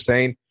rhetoric they're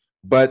saying,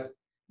 but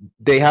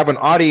they have an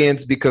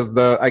audience because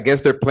I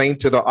guess they're playing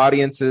to the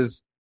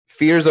audience's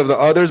fears of the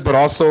others, but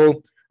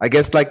also I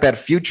guess like that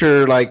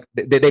future, like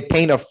they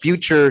paint a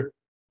future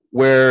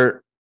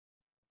where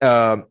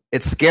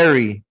it's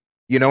scary,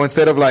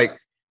 instead of like,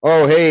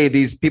 oh, hey,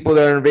 these people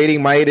that are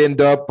invading might end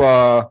up,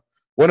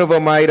 one of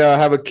them might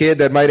have a kid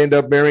that might end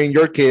up marrying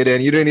your kid,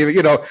 and you didn't even,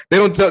 they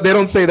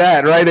don't say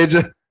that, right? They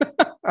just,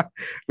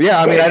 yeah.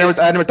 I mean, I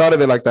never thought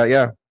of it like that.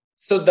 Yeah.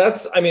 So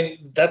that's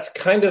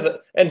kind of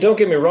and don't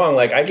get me wrong,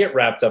 like I get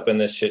wrapped up in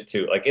this shit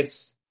too. Like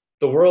it's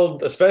the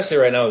world, especially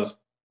right now, is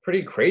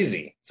pretty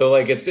crazy. So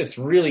like it's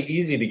really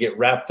easy to get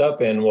wrapped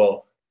up in,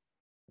 well,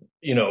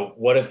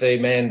 what if they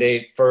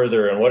mandate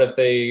further, and what if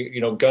they,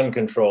 gun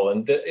control,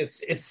 and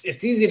it's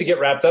easy to get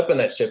wrapped up in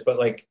that shit. But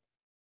like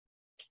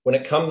when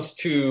it comes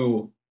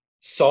to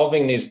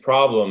solving these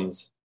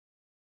problems,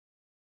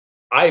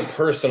 I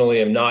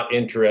personally am not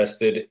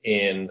interested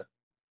in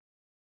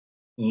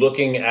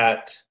looking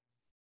at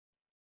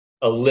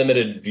a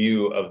limited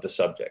view of the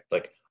subject.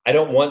 Like I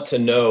don't want to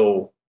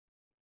know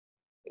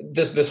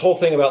this whole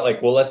thing about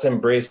like, well, let's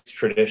embrace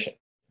tradition.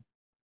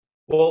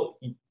 Well,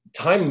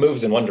 time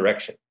moves in one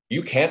direction.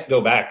 You can't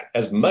go back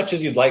as much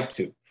as you'd like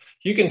to.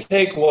 You can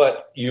take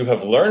what you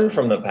have learned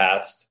from the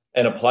past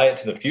and apply it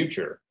to the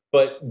future.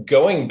 But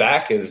going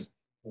back is,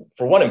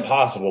 for one,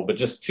 impossible, but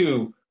just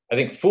two, I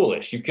think,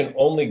 foolish. You can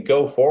only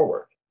go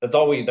forward. It's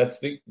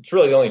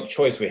really the only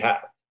choice we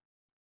have.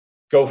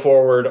 Go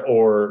forward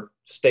or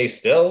stay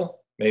still,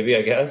 maybe,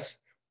 I guess.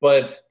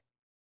 But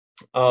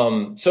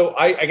so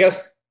I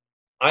guess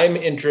I'm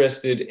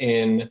interested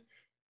in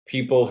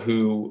people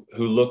who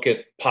look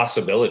at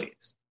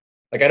possibilities.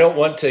 Like I don't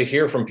want to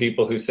hear from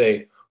people who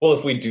say, well,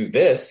 if we do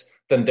this,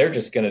 then they're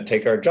just going to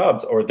take our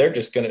jobs, or they're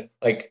just going to,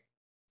 like,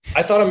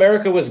 I thought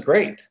America was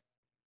great.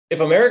 If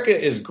America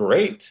is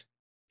great,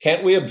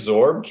 can't we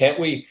absorb? Can't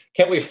we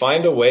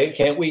find a way?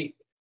 Can't we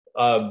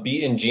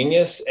be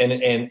ingenious and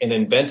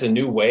invent a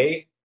new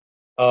way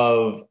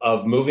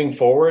of moving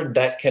forward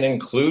that can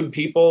include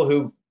people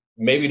who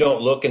maybe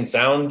don't look and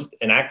sound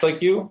and act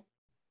like you?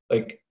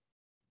 Like,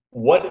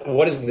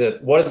 what is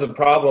the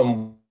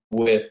problem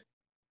with,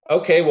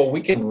 okay, well,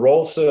 we can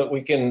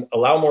we can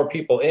allow more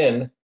people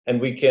in, and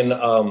we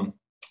can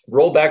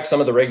roll back some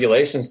of the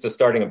regulations to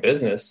starting a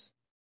business.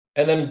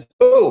 And then,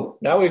 boom,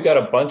 now we've got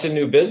a bunch of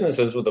new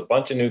businesses with a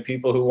bunch of new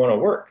people who want to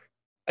work.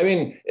 I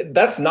mean,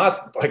 that's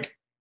not like,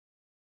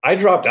 I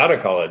dropped out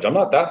of college. I'm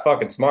not that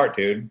fucking smart,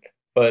 dude,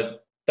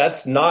 but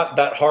that's not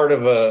that hard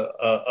of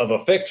a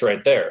fix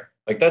right there.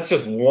 Like that's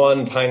just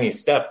one tiny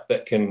step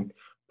that can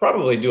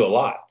probably do a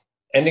lot.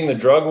 Ending the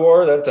drug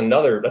war, that's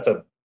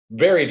a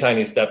very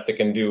tiny step that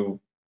can do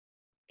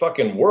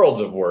fucking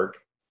worlds of work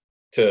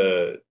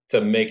to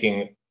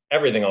making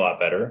everything a lot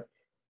better.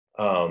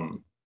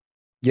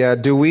 Yeah.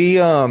 Do we,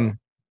 there's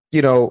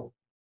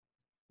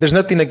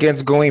nothing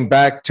against going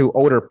back to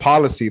older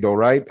policy though,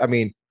 right? I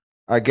mean,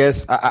 I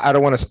guess I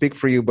don't want to speak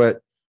for you,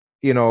 but,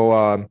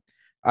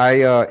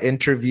 I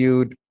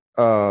interviewed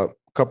a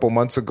couple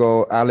months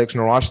ago Alex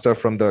Nowrasteh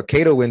from the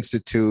Cato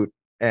Institute,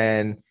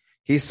 and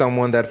he's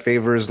someone that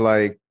favors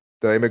like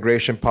the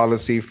immigration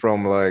policy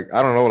from like,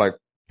 I don't know, like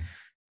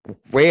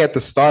way at the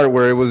start,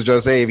 where it was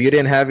just, hey, if you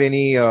didn't have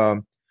any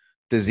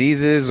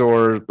diseases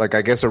or like,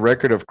 I guess, a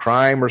record of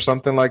crime or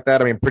something like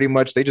that, I mean, pretty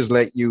much they just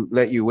let you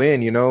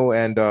in,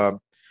 and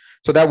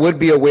so that would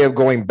be a way of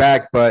going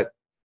back, but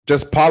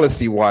just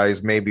policy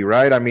wise, maybe,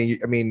 right? I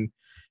mean,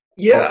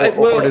 yeah.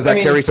 Or does that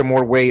carry some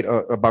more weight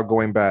about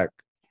going back?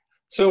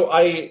 So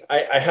I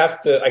have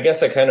to, I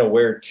guess I kind of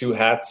wear two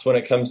hats when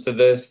it comes to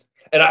this.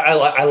 And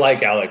I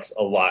like Alex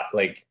a lot.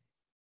 Like,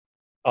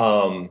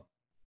 I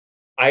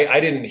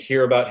didn't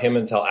hear about him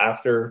until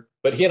after,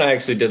 but he and I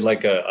actually did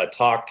like a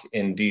talk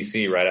in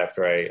DC right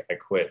after I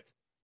quit.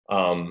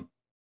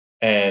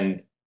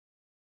 And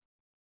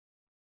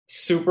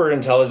super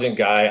intelligent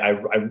guy. I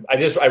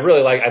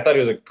really I thought he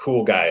was a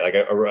cool guy, like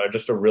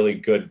just a really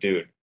good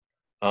dude.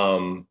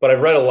 But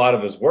I've read a lot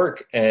of his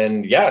work,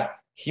 and yeah,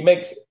 he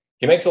makes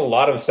a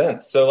lot of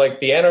sense. So like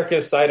the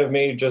anarchist side of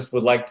me just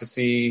would like to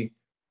see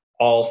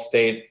all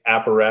state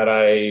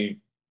apparatus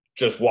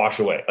just wash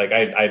away. Like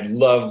I'd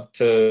love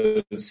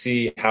to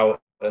see how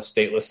a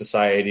stateless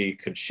society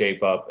could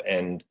shape up,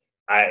 and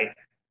I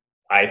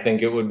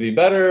think it would be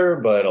better,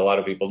 but a lot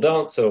of people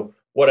don't. So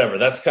whatever,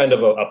 that's kind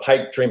of a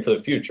pipe dream for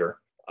the future.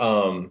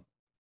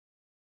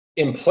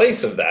 In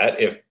place of that,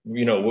 if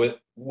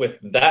with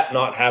that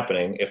not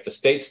happening, if the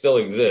state still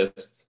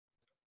exists,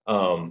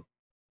 I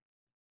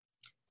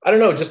don't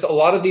know, just a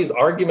lot of these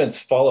arguments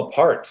fall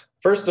apart.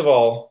 First of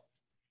all,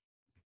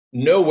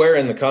 nowhere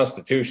in the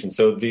Constitution.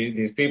 So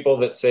these people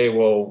that say,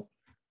 well,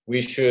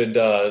 we should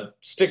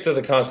stick to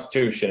the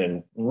Constitution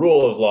and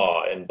rule of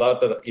law and blah,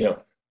 blah, blah,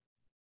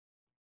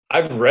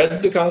 I've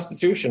read the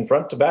Constitution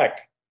front to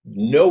back.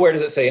 Nowhere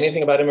does it say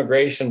anything about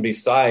immigration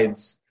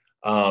besides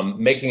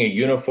making a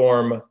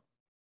uniform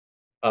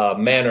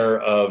manner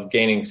of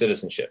gaining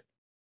citizenship.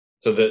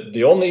 So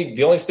the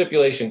only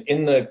stipulation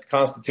in the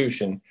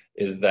Constitution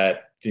is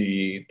that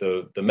the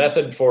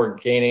method for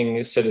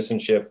gaining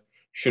citizenship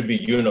should be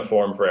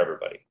uniform for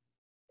everybody.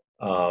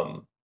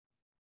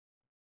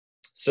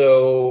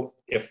 So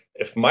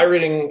if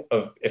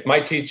my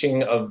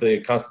teaching of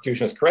the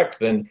Constitution is correct,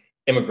 then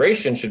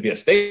immigration should be a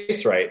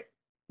state's right,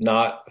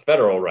 not a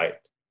federal right.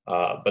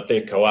 But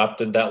they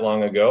co-opted that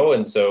long ago,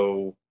 and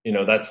so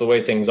that's the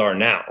way things are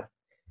now.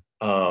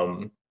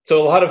 So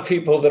a lot of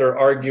people that are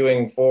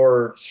arguing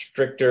for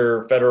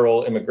stricter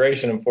federal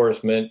immigration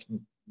enforcement,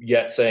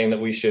 yet saying that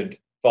we should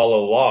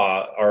follow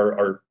law,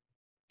 are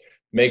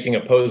making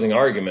opposing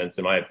arguments,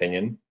 in my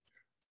opinion.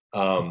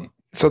 I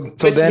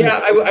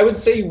would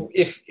say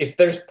if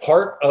there's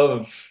part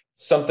of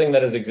something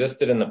that has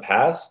existed in the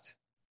past,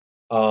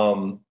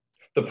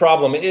 the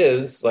problem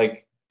is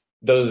like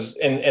those,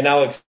 and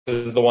Alex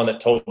is the one that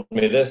told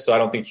me this, so I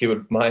don't think he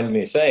would mind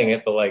me saying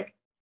it, but like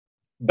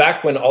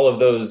back when all of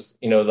those,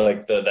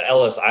 like the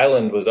Ellis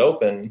Island was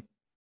open,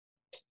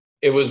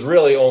 it was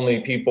really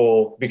only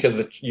people,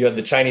 because you had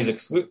the Chinese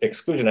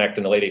Exclusion Act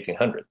in the late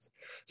 1800s.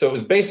 So it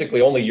was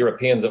basically only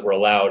Europeans that were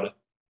allowed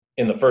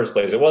in the first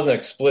place. It wasn't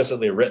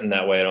explicitly written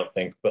that way, I don't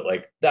think, but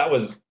like it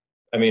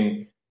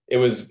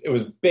was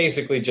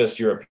basically just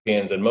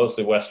Europeans and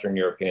mostly Western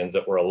Europeans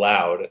that were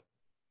allowed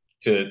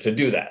to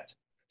do that.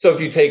 So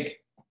if you take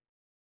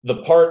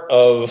the part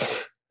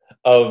of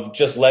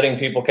just letting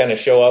people kind of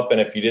show up, and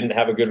if you didn't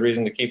have a good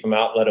reason to keep them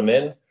out, let them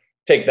in,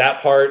 take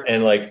that part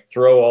and like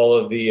throw all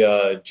of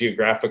the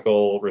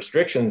geographical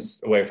restrictions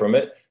away from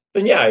it,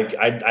 then yeah,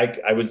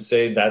 I would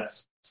say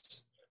that's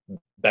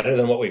better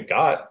than what we've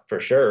got for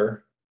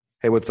sure.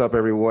 Hey, what's up,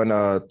 everyone?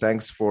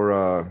 Thanks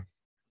for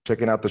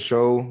checking out the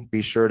show.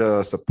 Be sure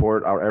to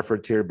support our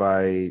efforts here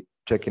by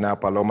checking out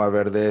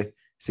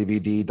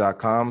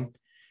palomaverdecbd.com.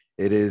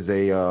 It is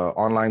a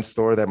online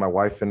store that my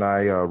wife and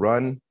I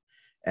run,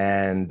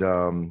 and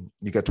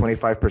you get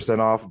 25%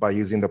 off by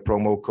using the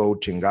promo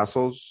code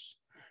Chingazos.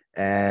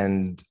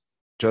 And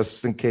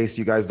just in case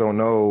you guys don't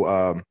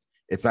know,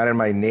 it's not in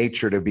my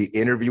nature to be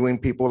interviewing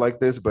people like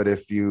this, but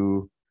if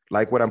you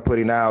like what I'm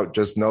putting out,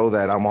 just know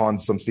that I'm on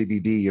some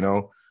CBD.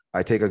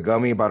 I take a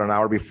gummy about an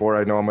hour before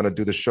I know I'm going to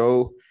do the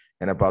show,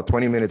 and about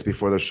 20 minutes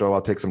before the show,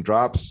 I'll take some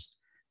drops,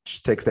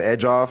 just takes the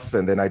edge off,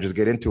 and then I just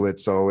get into it.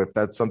 So if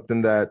that's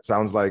something that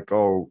sounds like,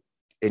 oh,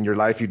 in your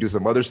life you do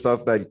some other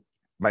stuff that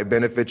might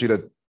benefit you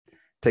to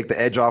take the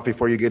edge off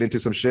before you get into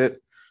some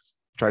shit,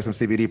 try some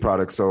CBD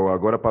products. So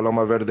go to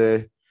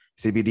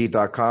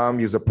palomaverdecbd.com,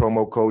 use the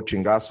promo code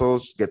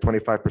Chingazos, get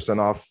 25%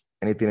 off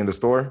anything in the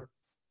store.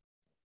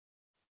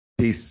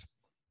 Peace.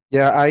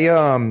 Yeah, I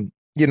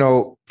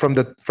from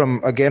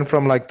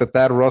like the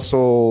Thad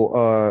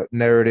Russell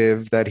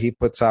narrative that he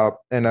puts out,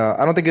 and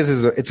I don't think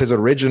it's his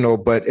original,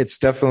 but it's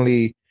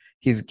definitely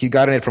he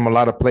gotten it from a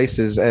lot of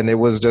places, and it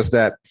was just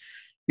that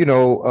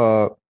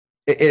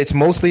it's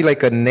mostly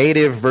like a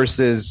native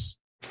versus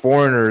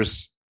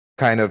foreigners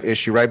kind of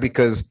issue, right?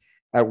 Because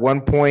at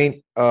one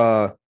point,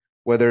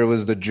 whether it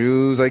was the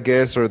Jews, I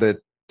guess, or the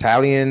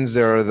Italians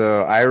or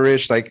the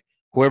Irish, like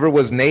whoever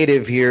was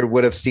native here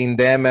would have seen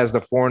them as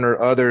the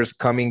foreigner, others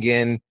coming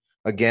in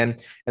again.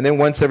 And then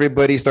once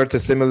everybody starts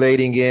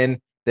assimilating in,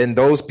 then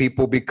those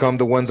people become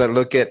the ones that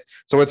look at.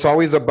 So it's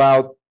always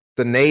about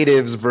the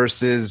natives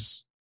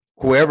versus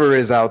whoever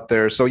is out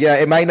there. So yeah,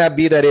 it might not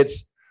be that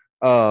it's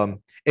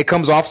it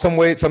comes off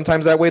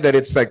sometimes that way, that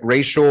it's like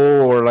racial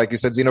or like you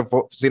said,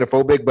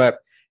 xenophobic, but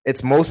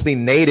it's mostly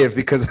native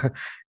because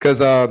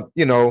I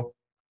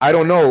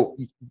don't know.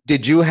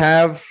 Did you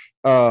have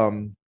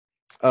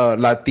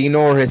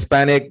Latino or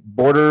Hispanic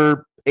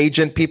border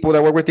agent people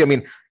that work with you? I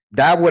mean,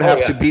 that would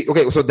have to be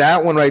okay. So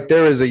that one right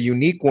there is a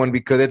unique one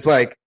because it's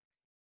like,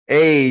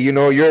 hey,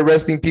 you're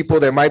arresting people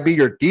that might be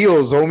your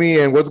deals,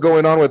 homie, and what's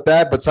going on with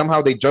that? But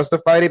somehow they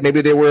justified it.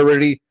 Maybe they were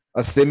already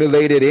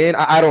assimilated in.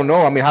 I don't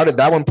know. I mean, how did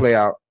that one play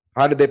out?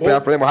 How did they play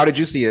out for them? Or how did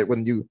you see it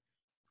when you?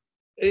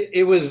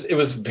 It was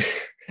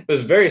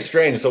very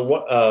strange.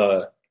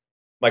 So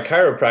my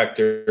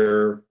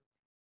chiropractor,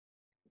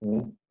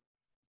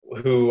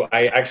 who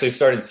I actually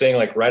started seeing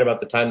like right about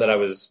the time that I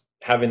was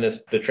having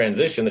the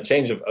transition, the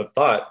change of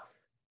thought.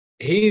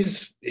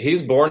 He's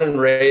born and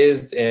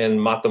raised in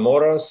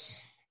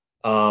Matamoros.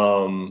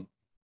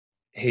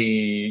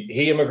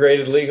 He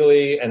immigrated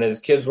legally, and his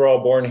kids were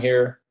all born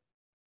here.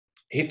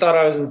 He thought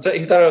I was insane.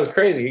 He thought I was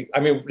crazy.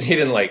 I mean, he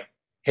didn't like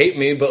hate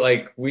me, but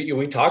like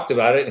we talked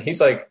about it, and he's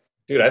like,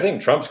 dude, I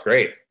think Trump's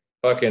great.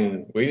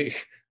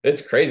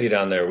 It's crazy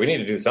down there. We need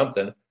to do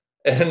something.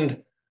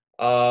 And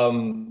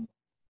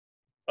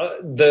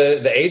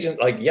the agent,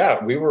 like,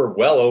 yeah, we were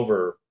well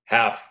over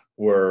half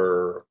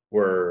were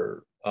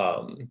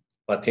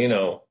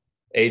Latino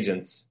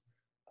agents.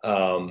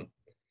 Yeah,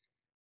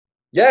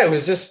 it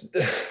was just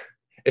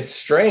it's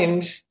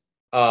strange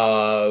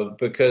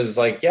because,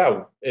 like,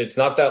 yeah, it's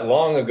not that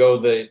long ago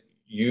that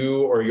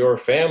you or your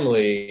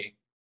family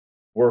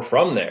were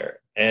from there,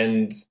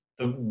 and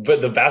but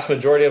the vast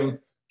majority of them,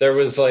 there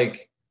was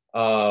like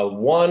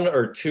one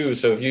or two.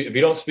 So if you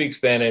don't speak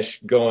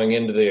Spanish going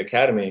into the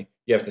academy,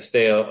 you have to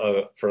stay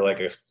for like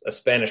a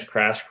Spanish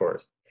crash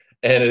course,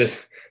 and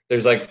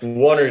there's like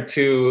one or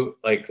two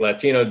like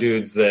Latino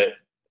dudes that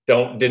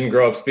didn't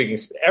grow up speaking.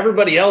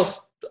 Everybody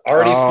else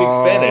already speaks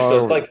Spanish, so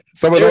it's like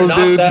some of those not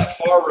dudes that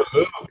far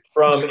removed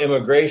from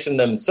immigration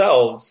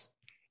themselves.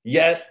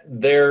 Yet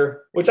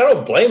which I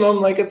don't blame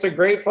them. Like, it's a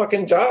great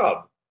fucking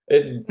job.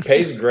 It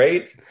pays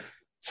great.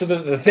 So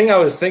the thing I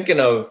was thinking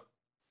of,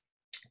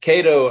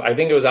 Cato, I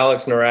think it was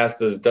Alex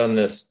Narasta's done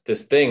this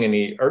thing, and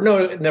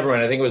never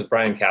mind. I think it was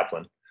Brian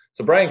Kaplan.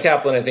 So Brian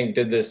Kaplan, I think,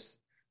 did this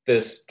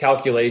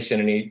calculation,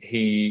 and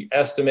he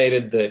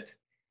estimated that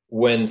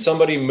when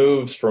somebody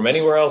moves from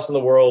anywhere else in the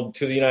world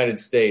to the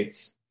United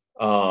States,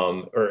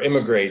 or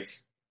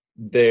immigrates,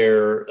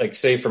 they're like,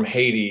 say, from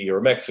Haiti or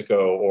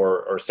Mexico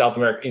or South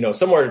America,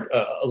 somewhere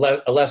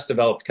a less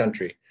developed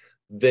country,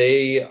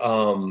 they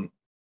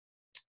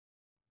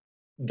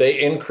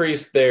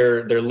increase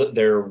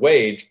their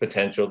wage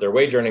potential, their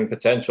wage earning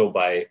potential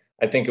by,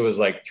 I think it was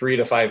like 3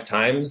 to 5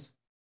 times.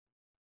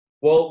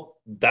 Well,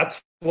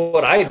 that's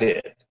what I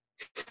did.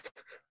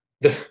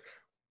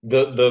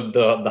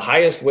 The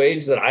highest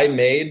wage that I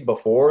made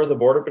before the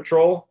Border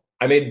Patrol,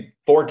 I made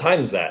 4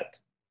 times that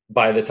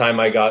by the time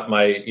I got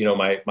my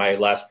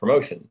last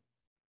promotion.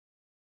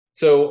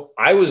 So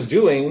I was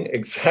doing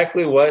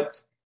exactly what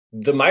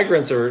the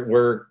migrants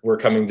were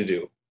coming to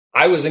do.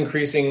 I was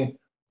increasing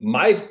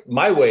my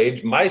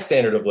wage, my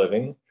standard of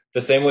living,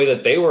 the same way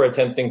that they were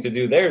attempting to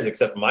do theirs,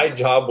 except my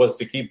job was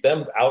to keep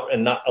them out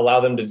and not allow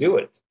them to do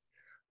it.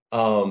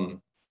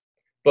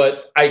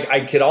 But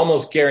I could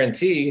almost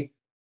guarantee,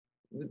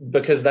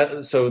 because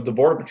the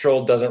Border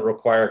Patrol doesn't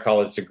require a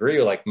college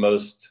degree like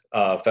most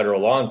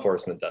federal law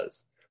enforcement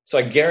does. So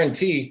I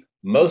guarantee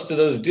most of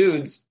those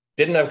dudes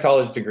didn't have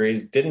college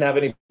degrees, didn't have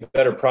any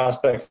better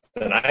prospects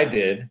than I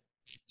did.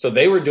 So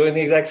they were doing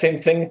the exact same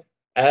thing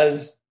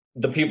as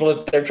the people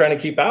that they're trying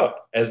to keep out,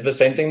 as the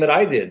same thing that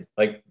I did.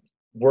 Like,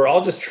 we're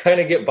all just trying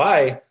to get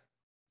by.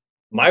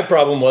 My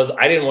problem was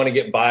I didn't want to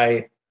get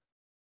by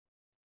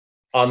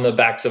on the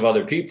backs of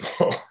other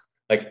people.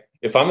 Like,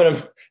 if I'm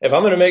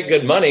gonna make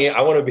good money,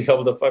 I want to be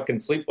able to fucking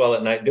sleep well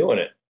at night doing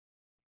it.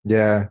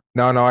 Yeah,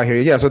 no, I hear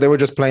you. Yeah, so they were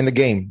just playing the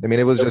game. I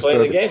mean, it was just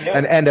playing the game. Yeah.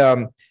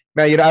 And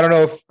man, I don't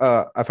know if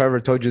I ever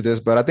told you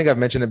this, but I think I've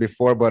mentioned it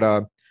before. But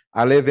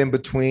I live in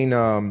between,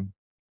 or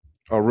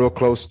real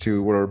close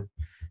to where,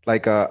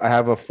 like, I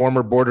have a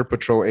former Border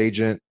Patrol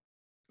agent,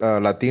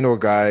 Latino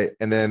guy,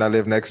 and then I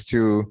live next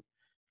to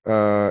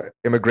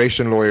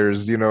immigration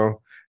lawyers.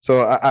 So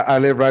I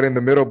live right in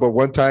the middle. But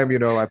one time,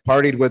 I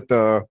partied with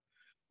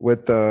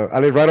I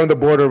live right on the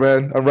border,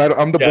 man.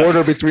 I'm the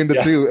border between the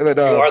two. And,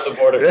 you are the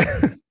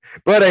border.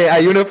 But I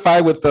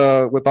unify with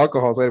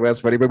alcohol. So anyway, that's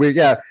funny. But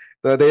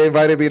they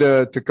invited me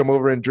to come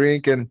over and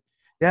drink. And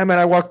yeah, man,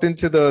 I walked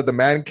into the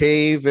man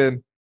cave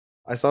and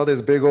I saw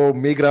this big old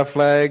Migra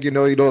flag.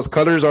 Those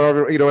colors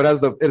are,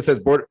 it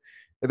says border.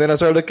 And then I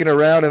started looking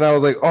around and I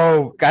was like,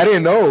 oh, I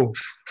didn't know.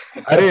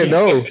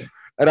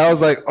 And I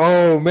was like,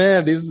 oh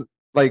man, these,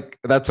 like,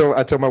 that's how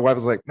I told my wife, I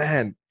was like,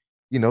 man,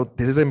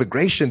 this is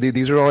immigration.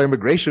 These are all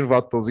immigration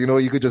vatos.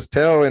 You could just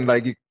tell. And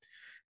like,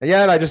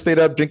 and I just stayed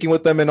up drinking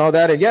with them and all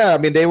that. And yeah, I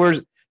mean, they were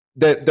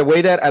the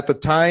way that at the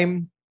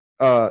time,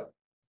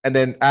 and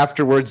then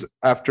afterwards,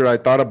 after I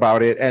thought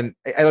about it, and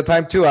at the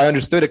time too, I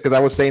understood it because I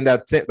was saying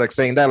that,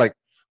 like,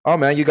 oh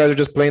man, you guys are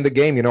just playing the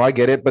game. I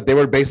get it. But they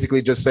were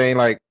basically just saying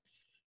like,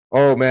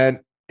 oh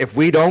man, if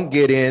we don't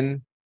get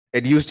in,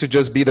 it used to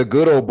just be the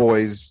good old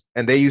boys,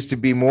 and they used to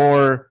be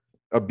more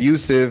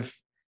abusive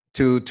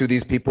to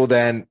these people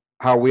than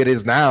how it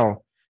is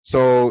now.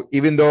 So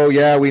even though,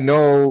 yeah, we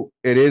know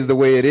it is the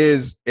way it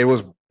is, it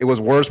was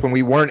worse when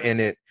we weren't in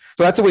it.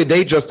 So that's the way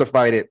they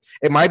justified it.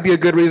 It might be a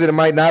good reason, it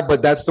might not,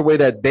 but that's the way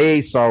that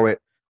they saw it.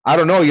 I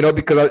don't know,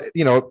 because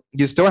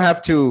you still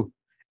have to.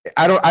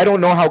 I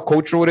don't know how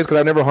cultural it is because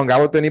I've never hung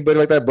out with anybody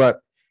like that.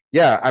 But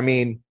yeah, I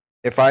mean,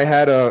 if I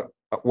had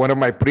one of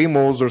my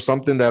primos or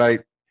something that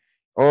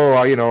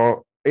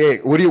hey,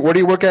 where do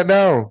you work at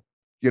now?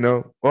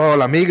 Oh,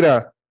 La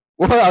Migra.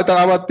 Well,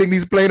 I would think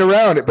he's playing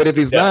around. But if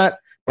he's not,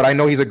 but I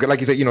know he's a good, like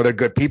you said, they're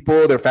good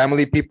people, they're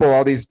family people,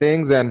 all these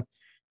things, and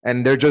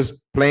they're just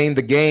playing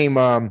the game.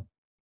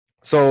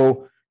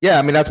 So yeah,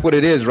 I mean, that's what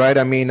it is, right?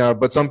 I mean,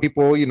 but some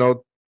people,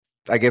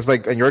 I guess,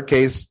 like in your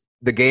case,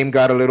 the game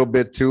got a little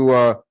bit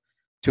too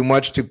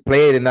much to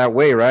play it in that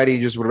way, right? He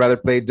just would rather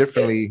play it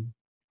differently.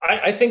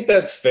 I think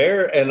that's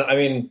fair, and I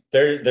mean,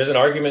 there's an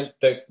argument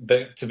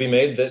that to be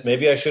made that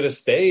maybe I should have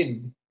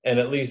stayed and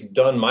at least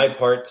done my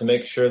part to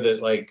make sure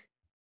that, like,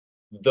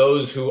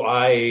 those who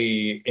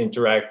I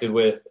interacted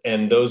with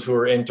and those who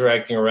were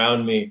interacting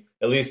around me,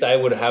 at least I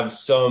would have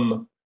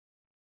some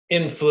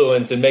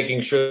influence in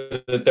making sure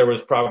that there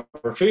was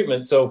proper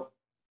treatment. So,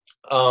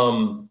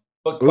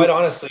 but quite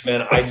honestly,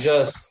 man, I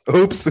just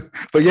oops.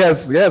 But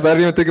yes, I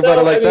didn't even think about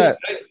it like that.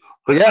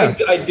 But yeah,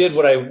 I did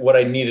what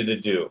I needed to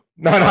do.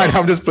 No,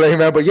 I'm just playing,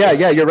 man. But yeah,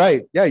 you're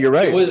right. Yeah, you're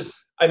right. It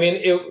was. I mean,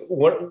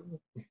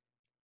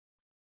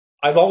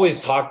 I've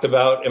always talked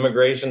about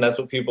immigration. That's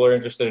what people are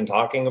interested in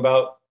talking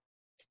about.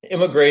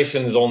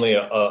 Immigration is only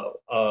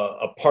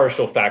a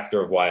partial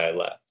factor of why I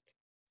left.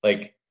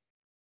 Like,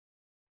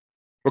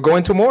 we're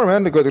going to more,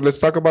 man. Let's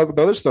talk about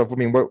the other stuff. I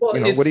mean, what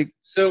do you?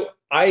 So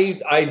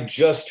I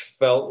just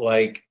felt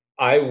like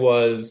I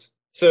was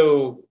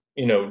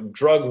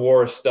drug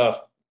war stuff.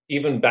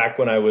 Even back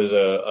when I was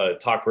a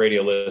talk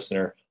radio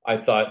listener, I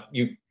thought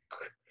you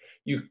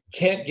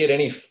can't get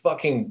any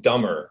fucking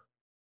dumber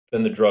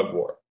than the drug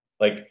war.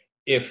 Like,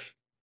 if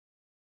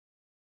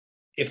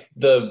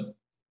the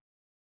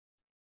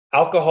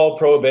alcohol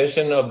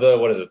prohibition of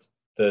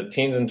the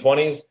teens and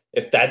 20s,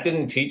 if that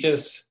didn't teach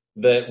us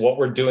that what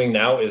we're doing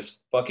now is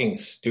fucking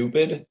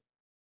stupid,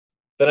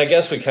 then I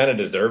guess we kind of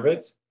deserve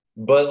it.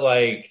 But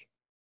like,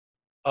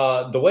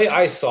 the way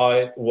I saw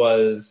it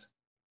was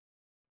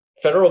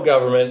federal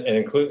government,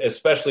 and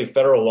especially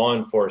federal law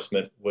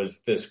enforcement,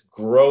 was this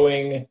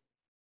growing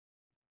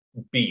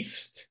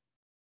beast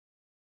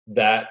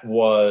that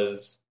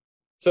was,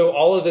 so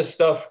all of this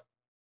stuff,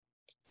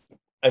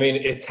 I mean,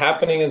 it's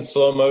happening in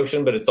slow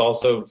motion, but it's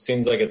also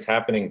seems like it's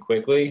happening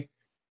quickly.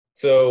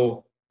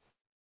 So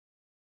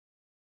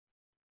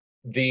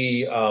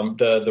the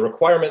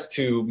requirement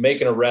to make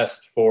an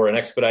arrest for an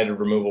expedited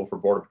removal for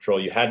Border Patrol,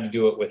 you had to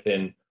do it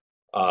within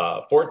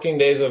 14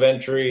 days of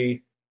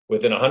entry,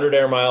 within 100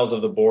 air miles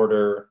of the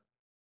border.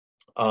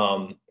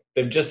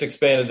 They've just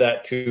expanded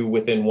that to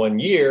within 1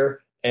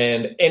 year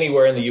and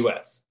anywhere in the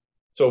U.S.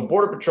 So a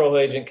Border Patrol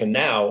agent can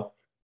now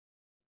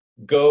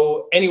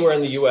go anywhere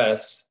in the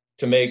U.S.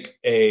 to make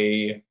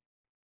an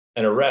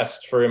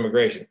arrest for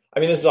immigration.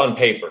 I mean, this is on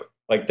paper.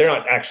 Like, they're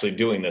not actually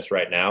doing this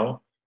right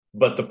now,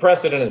 but the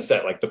precedent is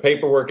set. Like, the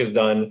paperwork is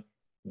done.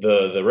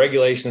 The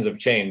regulations have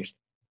changed.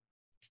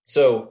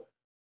 So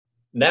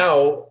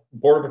now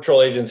Border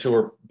Patrol agents who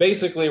are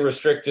basically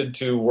restricted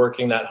to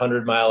working that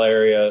 100-mile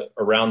area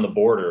around the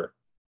border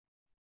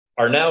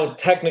are now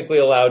technically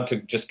allowed to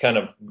just kind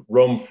of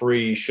roam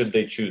free should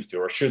they choose to,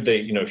 or should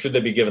they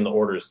be given the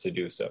orders to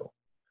do so.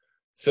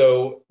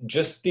 So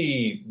just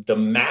the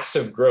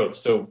massive growth.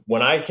 So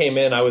when I came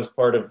in, I was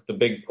part of the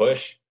big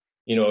push.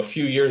 A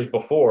few years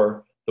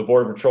before, the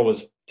Border Patrol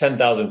was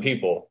 10,000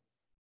 people.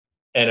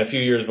 And a few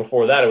years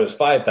before that, it was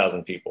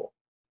 5,000 people.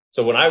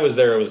 So when I was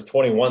there, it was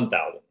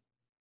 21,000.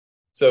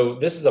 So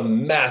this is a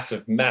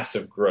massive,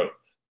 massive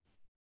growth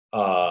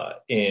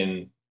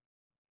in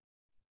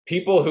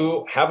people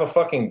who have a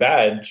fucking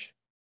badge.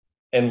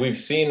 And we've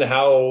seen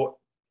how,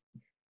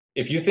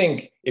 if you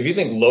think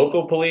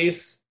local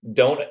police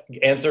don't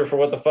answer for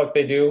what the fuck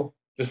they do,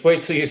 just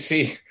wait till you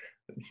see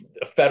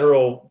a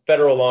federal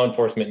law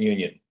enforcement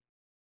union.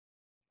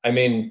 I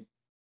mean,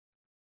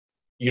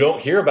 you don't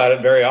hear about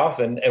it very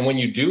often. And when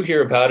you do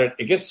hear about it,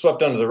 it gets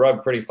swept under the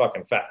rug pretty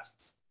fucking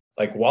fast.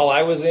 Like, while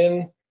I was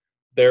in,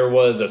 there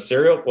was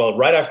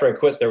right after I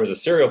quit, there was a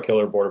serial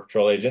killer Border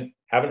Patrol agent.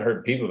 Haven't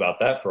heard peep about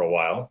that for a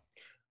while.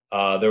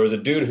 There was a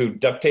dude who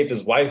duct taped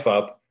his wife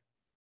up,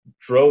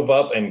 drove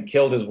up and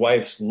killed his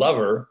wife's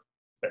lover.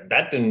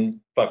 That didn't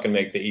fucking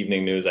make the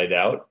evening news, I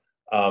doubt.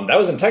 That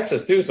was in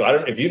Texas too. So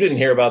if you didn't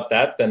hear about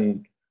that,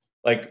 then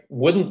like,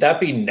 wouldn't that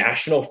be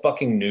national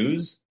fucking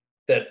news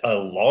that a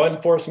law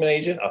enforcement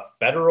agent, a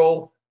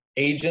federal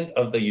agent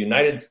of the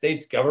United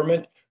States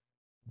government,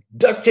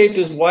 duct taped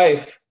his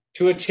wife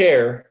to a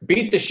chair,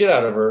 beat the shit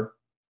out of her,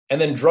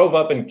 and then drove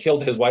up and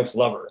killed his wife's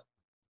lover?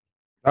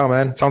 Oh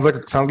man, sounds like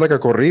a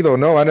corrido.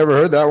 No, I never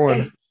heard that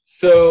one.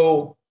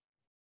 So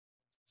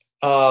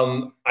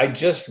I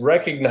just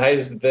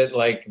recognized that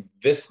like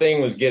this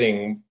thing was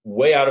getting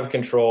way out of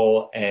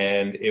control,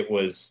 and it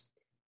was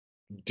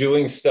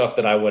doing stuff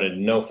that I wanted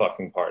no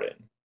fucking part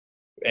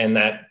in.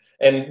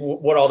 And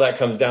what all that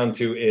comes down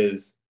to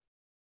is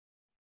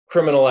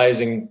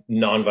criminalizing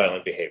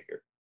nonviolent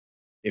behavior.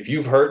 If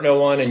you've hurt no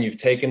one and you've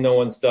taken no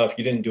one's stuff,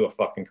 you didn't do a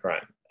fucking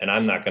crime, and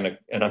I'm not gonna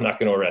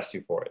arrest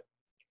you for it.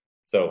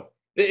 So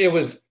it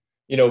was,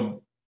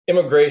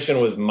 immigration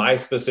was my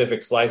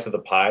specific slice of the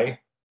pie,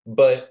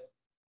 but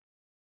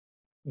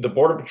the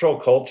Border Patrol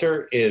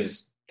culture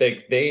is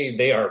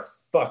they are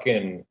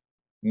fucking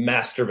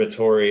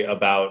masturbatory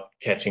about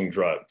catching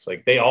drugs.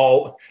 Like,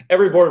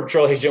 every Border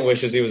Patrol agent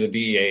wishes he was a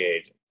DEA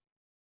agent.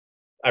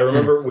 I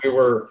remember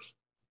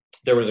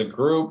there was a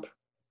group.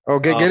 Oh,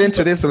 get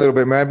into this a little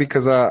bit, man,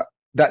 because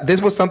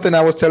this was something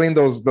I was telling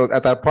those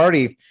at that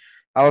party.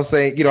 I was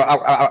saying,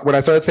 when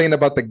I started saying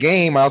about the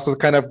game, I also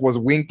kind of was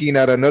winking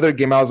at another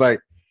game. I was like,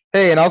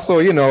 hey, and also,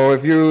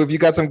 if you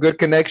got some good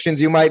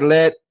connections, you might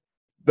let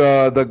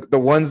the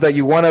ones that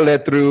you want to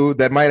let through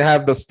that might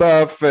have the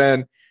stuff,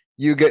 and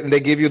they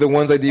give you the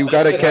ones that you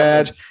got to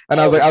catch. And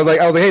I was like,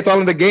 hey, it's all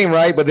in the game,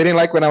 right? But they didn't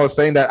like when I was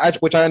saying that,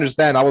 which I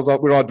understand.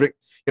 We're all drink,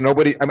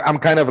 I'm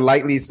kind of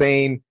lightly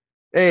saying,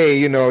 hey,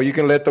 you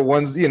can let the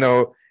ones,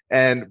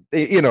 and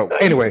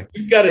anyway.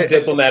 You've got a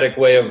diplomatic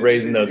way of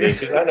raising those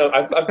issues. I know.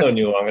 I've known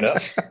you long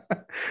enough.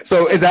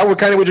 So is that what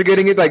you're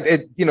getting at? Like,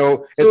 the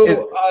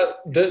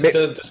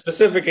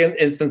specific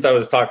instance I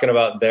was talking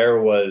about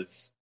there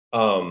was,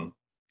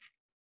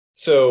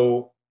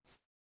 so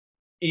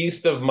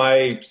east of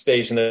my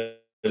station,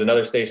 there's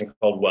another station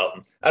called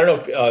Welton. I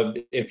don't know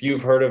if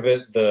you've heard of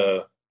it,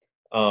 the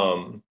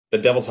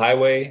Devil's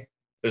Highway.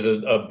 There's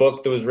a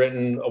book that was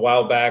written a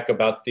while back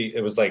about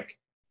it was like,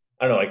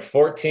 I don't know, like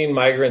 14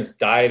 migrants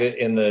died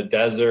in the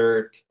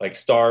desert, like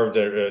starved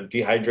or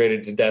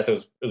dehydrated to death.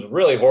 It was a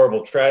really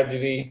horrible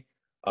tragedy.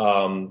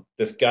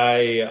 This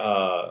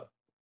guy,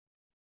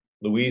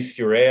 Luis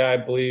Urrea, I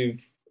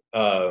believe,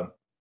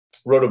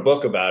 wrote a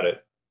book about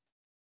it.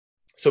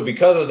 So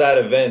because of that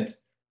event,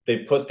 they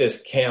put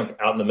this camp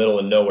out in the middle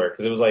of nowhere,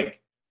 because it was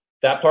like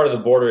that part of the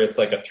border. It's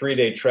like a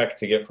 3-day trek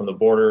to get from the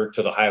border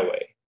to the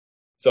highway.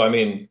 So, I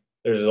mean,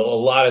 there's a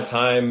lot of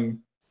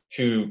time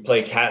to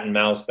play cat and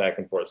mouse back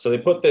and forth. So they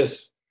put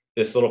this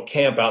little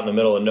camp out in the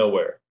middle of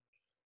nowhere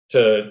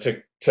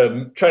to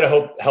try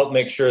to help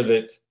make sure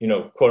that,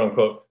 quote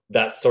unquote,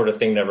 that sort of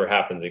thing never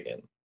happens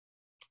again.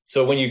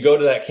 So when you go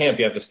to that camp,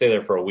 you have to stay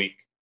there for a week.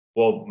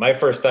 Well, my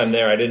first time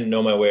there, I didn't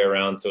know my way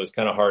around, so it's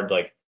kind of hard,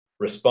 like,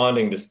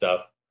 responding to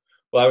stuff.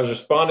 Well, I was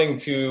responding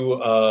to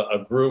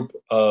a group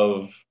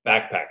of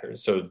backpackers,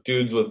 so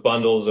dudes with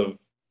bundles of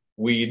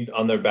weed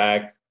on their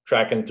back,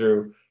 tracking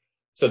through.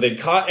 So they'd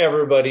caught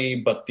everybody,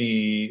 but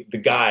the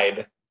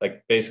guide,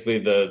 like basically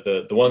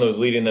the one that was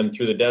leading them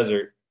through the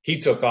desert, he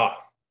took off.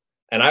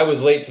 And I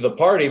was late to the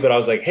party, but I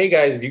was like, hey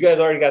guys, you guys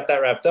already got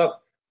that wrapped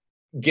up.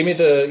 Give me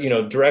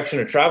the direction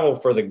of travel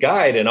for the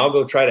guide, and I'll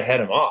go try to head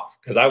him off,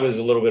 because I was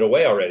a little bit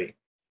away already.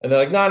 And they're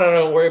like, no,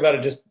 don't worry about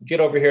it. Just get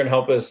over here and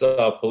help us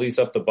police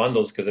up the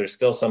bundles, because there's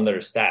still some that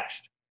are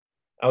stashed.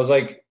 I was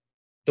like,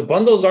 the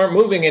bundles aren't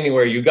moving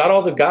anywhere. You got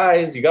all the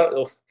guys.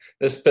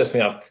 This pissed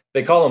me off.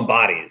 They call them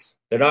bodies.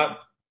 They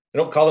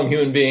don't call them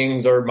human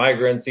beings or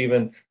migrants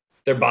even.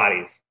 They're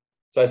bodies.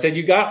 So I said,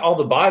 you got all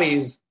the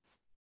bodies.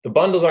 The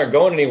bundles aren't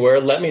going anywhere.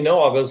 Let me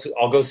know.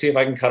 I'll go see if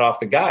I can cut off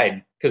the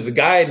guide, because the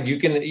guide, you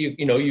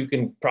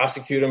can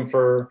prosecute him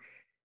for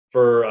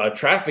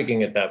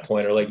trafficking at that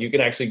point, or like you can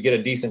actually get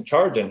a decent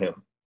charge on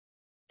him.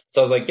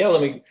 So I was like, yeah,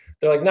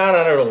 they're like, no,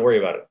 don't worry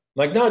about it.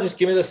 I'm like, no, just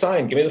give me the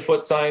sign. Give me the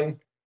foot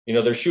sign,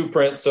 their shoe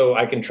print, so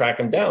I can track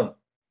him down.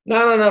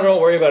 No,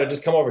 don't worry about it.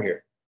 Just come over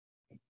here.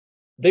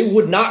 They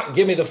would not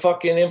give me the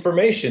fucking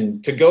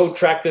information to go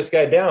track this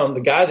guy down.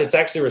 The guy that's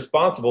actually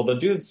responsible, the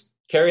dudes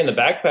carrying the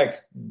backpacks,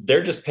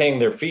 they're just paying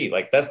their fee.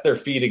 Like, that's their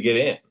fee to get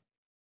in.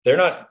 They're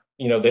not,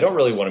 they don't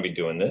really want to be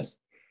doing this.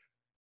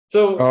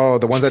 So,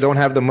 the ones that don't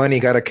have the money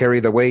got to carry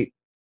the weight.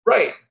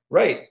 Right.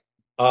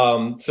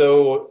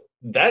 So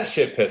that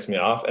shit pissed me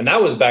off. And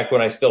that was back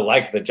when I still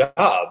liked the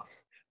job.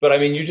 But I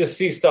mean, you just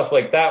see stuff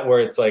like that where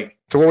it's like.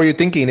 So what were you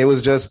thinking? It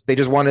was just, they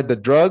just wanted the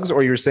drugs,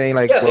 or you're saying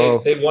like, yeah,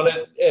 they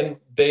wanted, and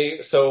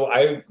so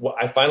I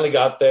finally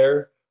got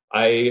there.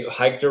 I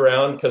hiked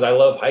around because I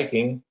love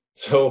hiking.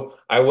 So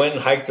I went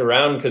and hiked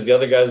around because the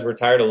other guys were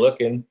tired of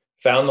looking,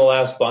 found the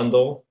last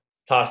bundle,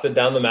 tossed it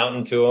down the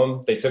mountain to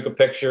them. They took a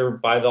picture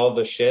by all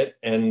the shit,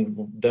 and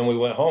then we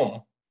went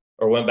home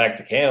or went back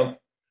to camp.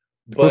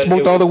 Who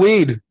smoked all the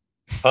weed?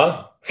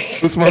 Huh?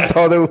 Who smoked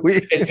all the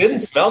weed? It didn't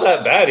smell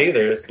that bad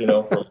either,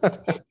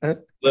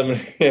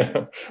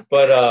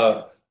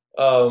 But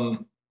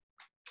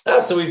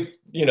so we,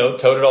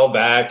 towed it all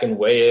back and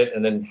weigh it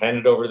and then hand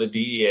it over to the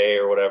DEA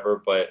or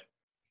whatever. But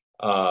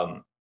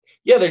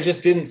there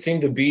just didn't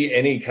seem to be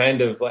any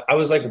kind of, I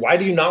was like, why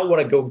do you not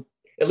want to go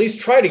at least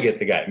try to get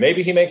the guy?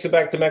 Maybe he makes it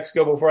back to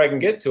Mexico before I can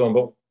get to him,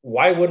 but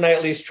why wouldn't I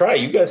at least try?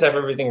 You guys have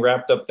everything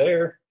wrapped up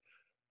there.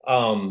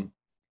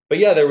 But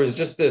yeah, there was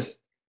just this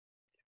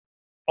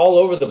all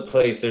over the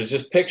place. There's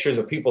just pictures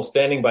of people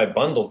standing by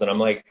bundles. And I'm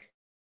like,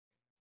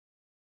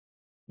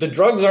 the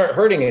drugs aren't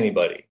hurting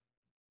anybody.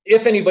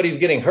 If anybody's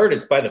getting hurt,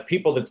 it's by the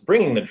people that's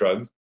bringing the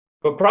drugs,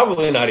 but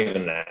probably not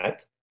even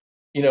that.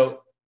 The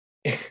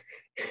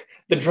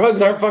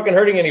drugs aren't fucking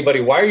hurting anybody.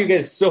 Why are you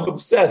guys so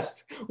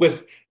obsessed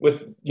with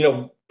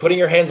putting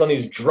your hands on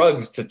these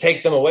drugs to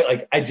take them away?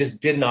 Like, I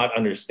just did not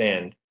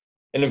understand.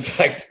 And in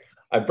fact,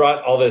 I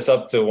brought all this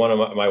up to one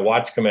of my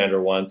watch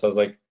commander once. I was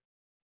like,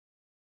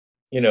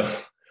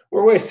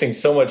 we're wasting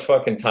so much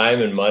fucking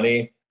time and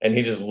money. And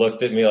he just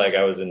looked at me like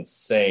I was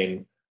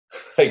insane.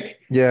 Like,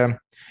 yeah.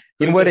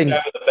 Who's this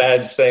guy with a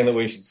badge saying that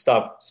we should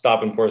stop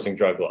enforcing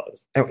drug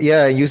laws?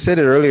 Yeah, you said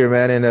it earlier,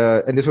 man,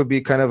 and this would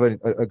be kind of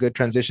a good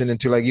transition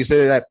into, like you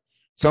said, that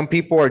some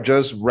people are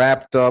just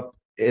wrapped up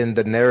in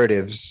the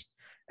narratives,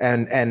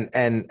 and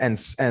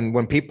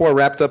when people are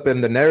wrapped up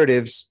in the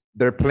narratives,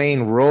 they're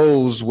playing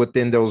roles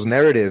within those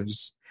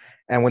narratives,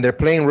 and when they're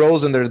playing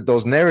roles in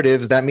those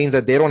narratives, that means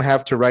that they don't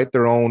have to write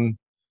their own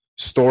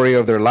story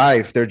of their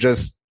life. They're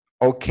just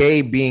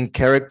okay being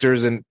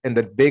characters in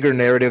the bigger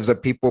narratives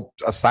that people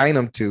assign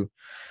them to.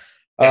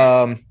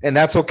 And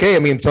that's okay. I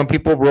mean, some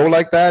people roll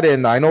like that,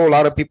 and I know a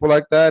lot of people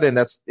like that, and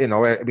that's, you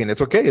know, I mean,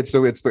 it's okay. It's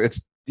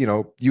you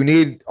know, you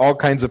need all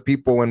kinds of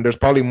people, and there's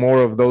probably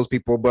more of those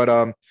people. But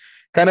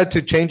kind of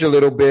to change a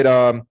little bit,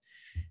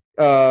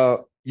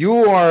 you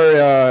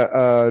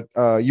were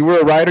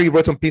a writer. You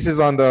wrote some pieces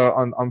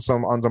on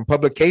some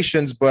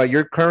publications, but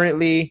you're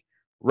currently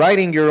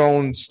writing your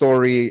own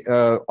story.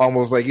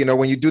 Almost like, you know,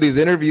 when you do these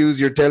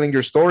interviews, you're telling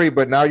your story,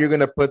 but now you're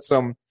going to put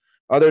some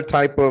other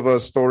type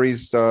of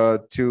stories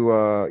to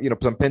you know,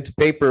 some pen to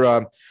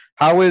paper.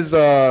 How is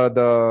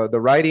the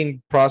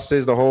writing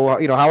process, the whole,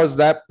 you know, how is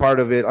that part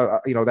of it?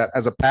 You know, that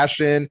as a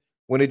passion,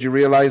 when did you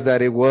realize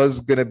that it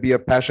was going to be a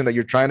passion that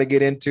you're trying to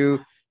get into?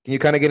 Can you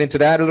kind of get into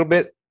that a little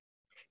bit?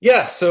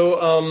 Yeah.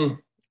 So,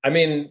 I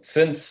mean,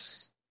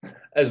 since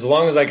as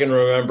long as I can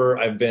remember,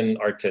 I've been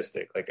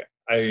artistic. Like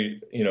I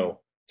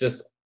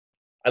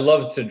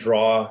loved to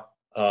draw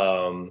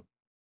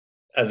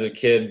as a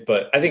kid,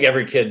 but I think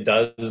every kid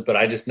does, but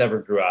I just never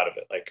grew out of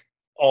it. Like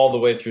all the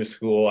way through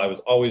school, I was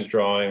always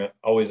drawing,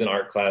 always in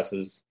art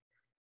classes.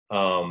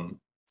 And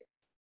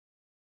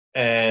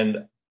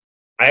I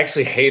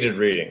actually hated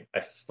reading. I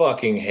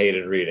fucking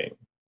hated reading.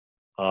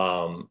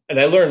 And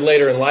I learned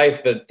later in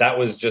life that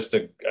was just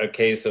a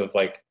case of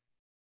like,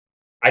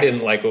 I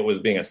didn't like what was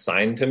being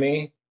assigned to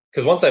me.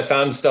 Because once I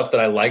found stuff that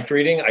I liked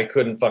reading, I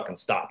couldn't fucking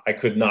stop. I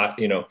could not,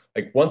 you know,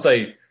 like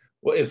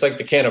it's like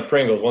the can of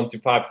Pringles.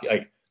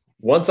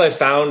 Once I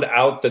found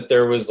out that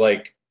there was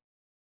like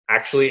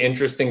actually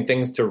interesting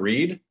things to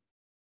read,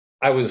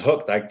 I was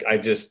hooked.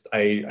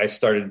 I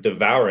started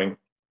devouring.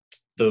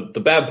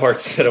 The bad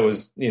parts that I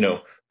was, you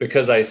know,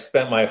 because I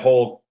spent my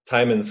whole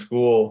time in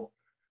school.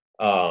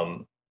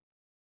 So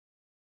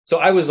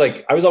I was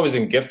always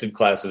in gifted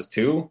classes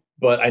too,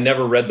 but I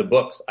never read the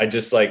books. I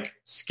just like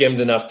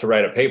skimmed enough to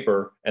write a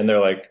paper, and they're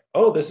like,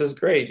 "Oh, this is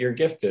great. You're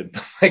gifted."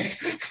 Like,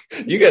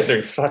 you guys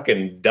are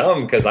fucking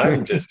dumb because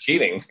I'm just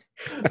cheating.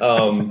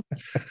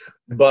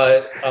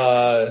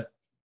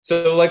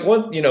 So like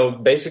one, you know,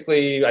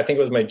 basically, I think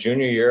it was my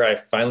junior year, I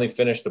finally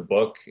finished a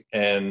book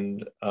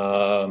and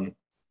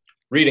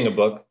reading a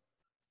book.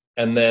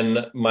 And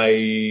then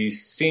my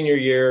senior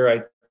year,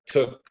 I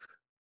took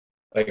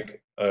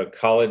like a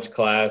college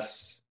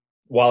class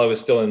while I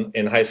was still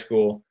in high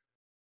school.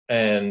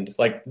 And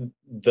like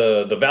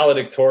the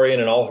valedictorian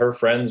and all her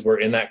friends were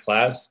in that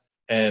class.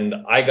 And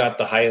I got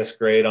the highest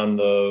grade on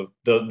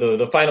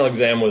the final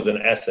exam was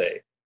an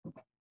essay.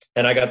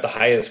 And I got the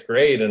highest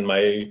grade, and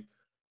my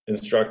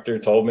instructor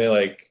told me,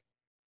 like,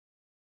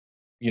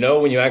 you know,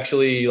 when you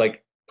actually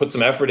like put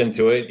some effort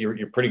into it,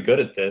 you're pretty good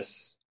at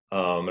this.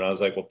 And I was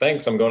like, well,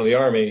 thanks. I'm going to the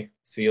Army.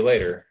 See you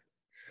later.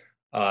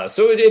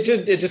 So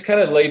it just kind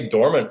of lay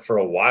dormant for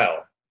a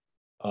while.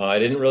 I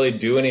didn't really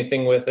do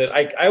anything with it.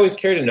 I always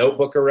carried a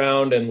notebook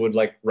around and would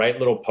like write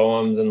little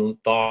poems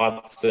and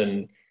thoughts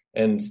and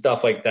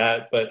stuff like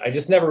that. But I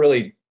just never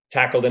really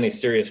tackled any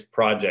serious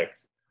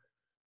projects.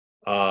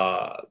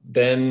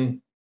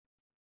 Then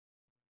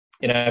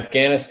in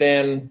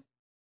Afghanistan,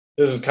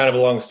 this is kind of a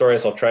long story,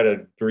 so I'll try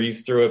to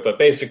breeze through it. But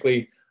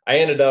basically, I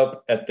ended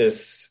up at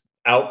this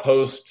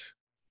outpost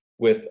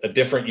with a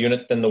different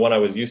unit than the one I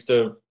was used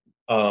to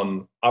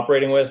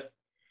operating with.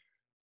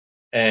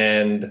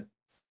 And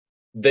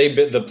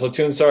the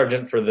platoon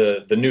sergeant for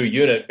the new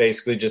unit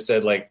basically just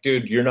said, like,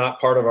 dude, you're not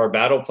part of our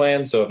battle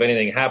plan. So if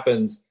anything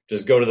happens,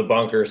 just go to the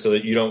bunker so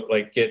that you don't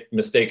like get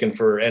mistaken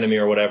for enemy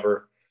or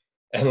whatever.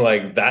 And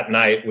like that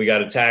night we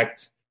got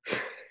attacked.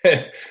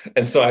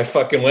 And so I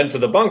fucking went to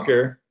the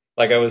bunker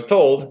like I was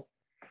told,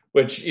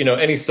 which, you know,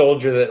 any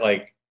soldier that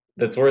like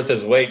that's worth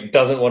his weight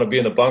doesn't want to be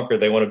in the bunker.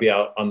 They want to be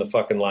out on the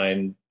fucking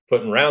line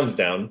putting rounds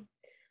down.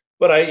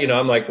 But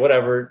I'm like,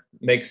 whatever,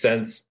 makes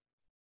sense.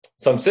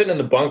 So I'm sitting in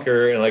the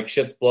bunker and like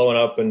shit's blowing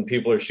up and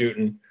people are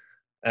shooting.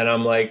 And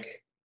I'm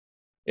like,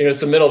 you know,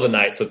 it's the middle of the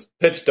night, so it's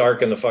pitch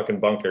dark in the fucking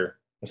bunker.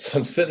 So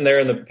I'm sitting there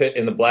in the pit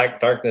in the black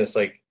darkness,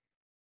 like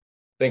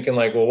thinking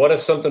like, well, what if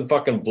something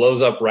fucking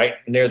blows up right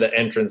near the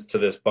entrance to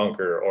this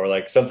bunker, or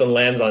like something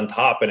lands on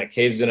top and it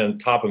caves in on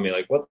top of me?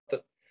 Like, what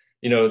the,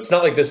 you know, it's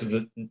not like this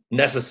is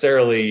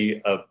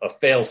necessarily a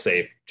fail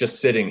safe just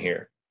sitting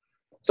here.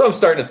 So I'm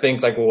starting to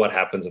think like, well, what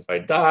happens if I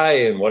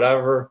die and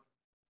whatever?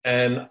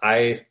 And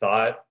I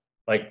thought,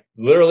 like,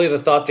 literally the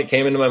thought that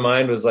came into my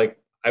mind was like,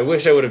 I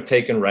wish I would have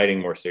taken writing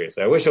more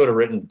seriously. I wish I would have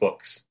written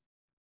books.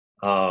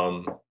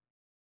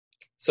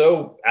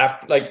 So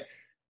after like,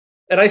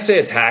 and I say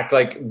attack,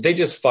 like they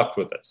just fucked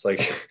with us.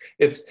 Like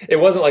it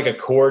wasn't like a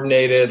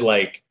coordinated,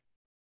 like,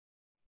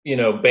 you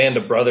know, band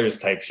of brothers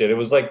type shit. It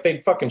was like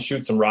they'd fucking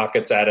shoot some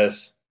rockets at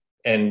us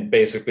and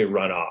basically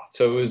run off.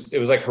 So it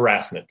was like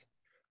harassment.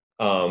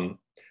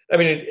 I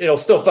mean, it'll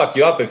still fuck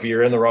you up if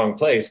you're in the wrong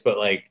place, but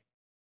like,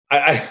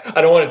 I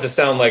don't want it to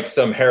sound like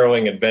some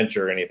harrowing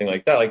adventure or anything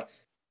like that. Like,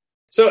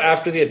 so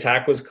after the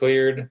attack was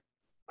cleared,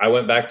 I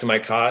went back to my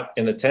cot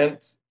in the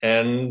tent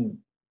and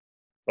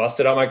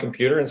busted out my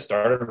computer and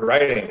started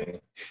writing.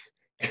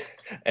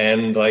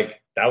 And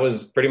like, that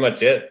was pretty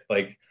much it.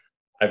 Like,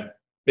 I've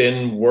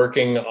been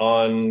working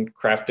on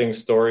crafting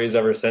stories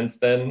ever since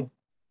then.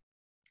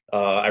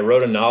 I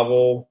wrote a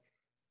novel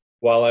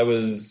while I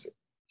was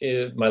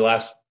in my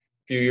last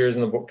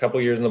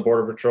couple years in the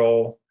Border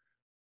Patrol.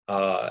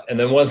 And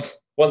then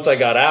once I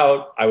got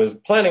out, I was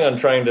planning on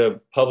trying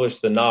to publish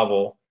the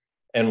novel.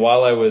 And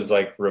while I was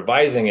like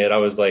revising it, I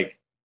was like,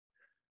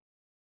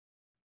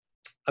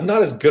 I'm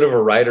not as good of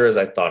a writer as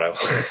I thought I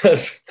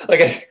was.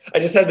 Like I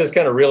just had this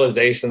kind of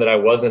realization that I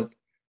wasn't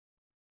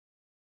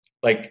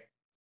like,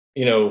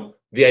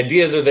 the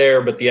ideas are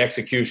there, but the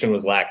execution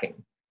was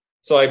lacking.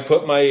 So I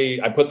put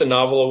the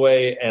novel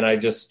away and I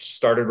just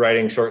started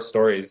writing short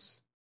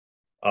stories.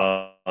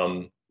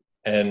 And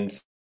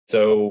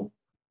so,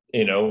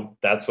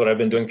 that's what I've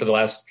been doing for the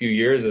last few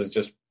years, is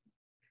just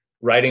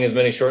writing as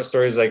many short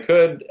stories as I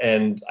could.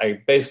 And I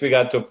basically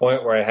got to a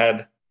point where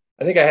I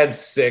think I had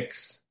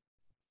 6,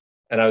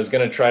 and I was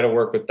going to try to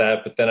work with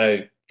that. But then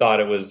I thought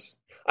it was,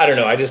 I don't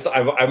know.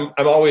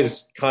 I'm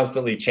always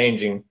constantly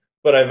changing,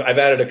 but I've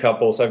added a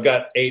couple. So I've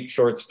got 8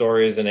 short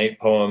stories and 8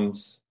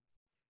 poems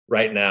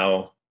right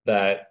now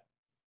that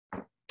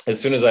as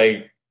soon as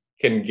I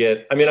can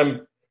get,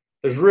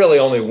 there's really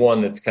only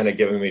one that's kind of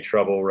giving me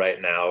trouble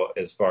right now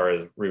as far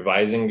as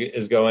revising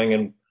is going.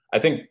 And I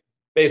think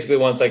basically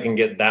once I can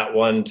get that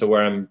one to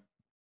where I'm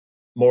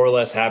more or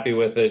less happy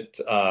with it,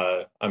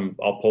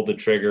 I'll pull the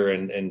trigger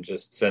and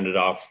just send it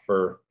off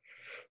for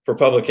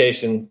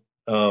publication.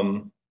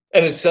 And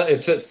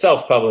it's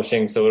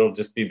self-publishing, so it'll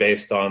just be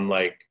based on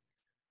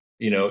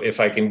if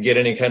I can get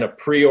any kind of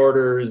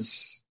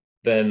pre-orders,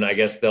 then I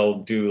guess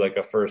they'll do like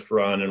a first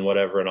run and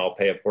whatever, and I'll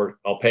pay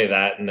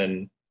that, and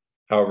then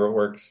however it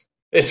works.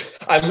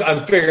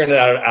 I'm figuring it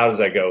out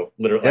as I go,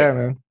 literally. Yeah,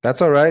 man, that's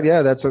all right.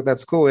 Yeah,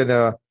 that's cool, and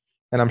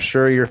I'm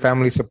sure your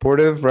family's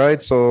supportive, right?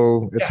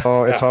 So it's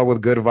all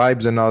with good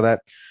vibes and all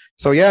that.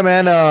 So yeah,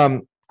 man,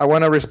 I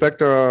want to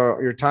respect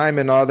your time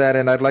and all that,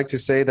 and I'd like to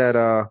say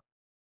that,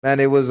 man,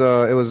 it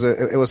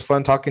was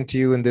fun talking to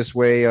you in this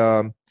way,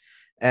 I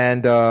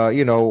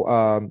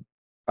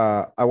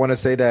want to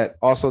say that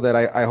also that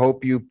I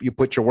hope you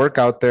put your work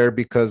out there,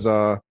 because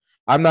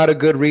I'm not a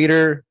good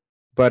reader,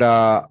 but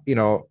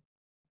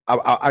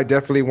I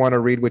definitely want to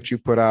read what you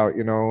put out,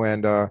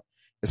 and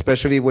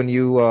especially when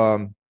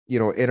you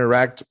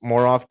interact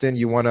more often,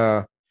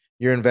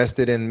 you're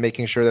invested in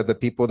making sure that the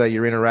people that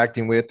you're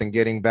interacting with and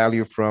getting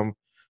value from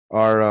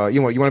are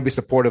you want to be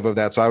supportive of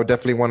that. So I would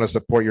definitely want to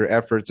support your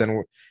efforts,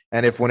 and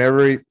if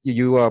whenever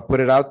you put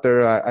it out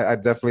there, I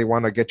definitely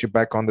want to get you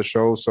back on the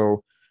show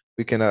so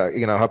we can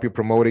help you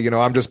promote it.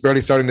 I'm just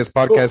barely starting this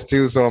podcast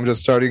too, so I'm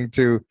just starting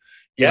to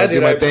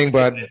do my thing.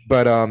 But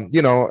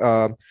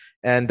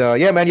man,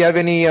 you have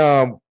any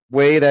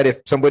way that if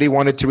somebody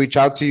wanted to reach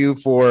out to you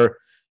for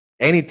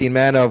anything,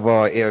 man, of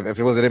if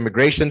it was an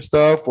immigration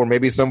stuff, or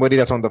maybe somebody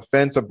that's on the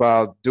fence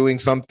about doing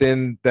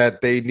something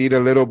that they need a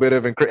little bit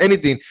of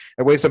anything,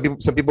 a way some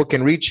people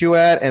can reach you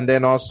at, and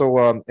then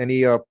also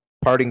any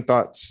parting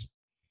thoughts?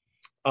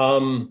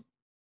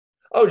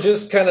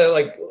 Just kind of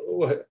like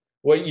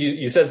what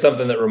you said,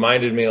 something that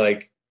reminded me,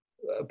 like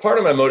part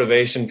of my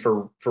motivation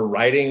for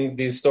writing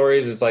these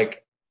stories is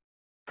like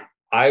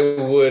I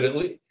would at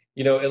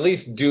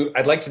least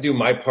I'd like to do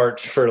my part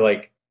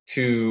for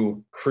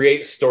to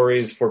create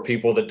stories for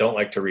people that don't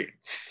like to read.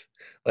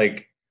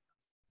 Like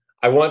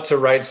I want to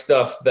write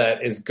stuff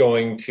that is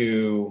going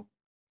to,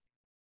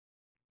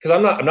 because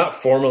I'm not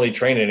formally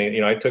trained in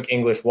it. I took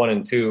English 1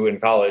 and 2 in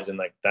college,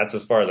 and that's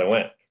as far as I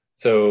went.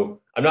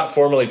 So I'm not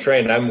formally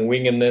trained. I'm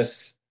winging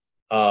this.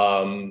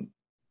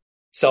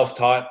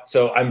 Self-taught.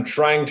 So I'm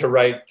trying to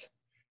write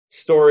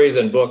stories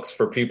and books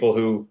for people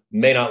who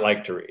may not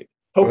like to read.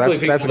 Hopefully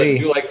people that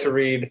do like to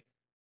read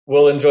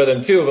will enjoy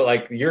them too,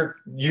 but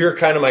you're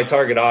kind of my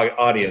target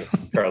audience,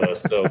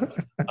 Carlos. So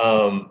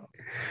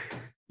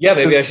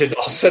maybe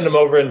I'll send them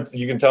over and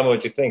you can tell me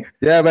what you think.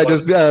 Yeah, but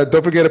just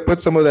don't forget to put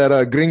some of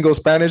that gringo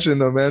Spanish in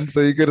them, man. So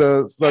you could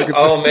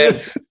oh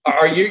man,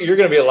 you're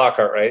going to be a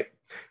Lockhart, right?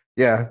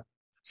 Yeah.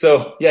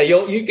 So yeah,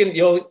 you'll.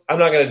 I'm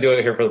not going to do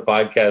it here for the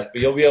podcast,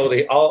 but you'll be able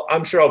to.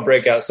 I'm sure I'll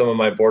break out some of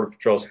my Border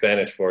Patrol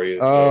Spanish for you.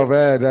 Oh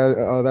man,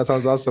 that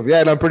sounds awesome. Yeah,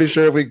 and I'm pretty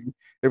sure if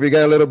we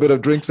got a little bit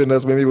of drinks in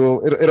us, maybe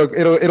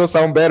it'll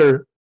sound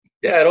better.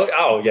 Yeah.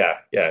 Yeah.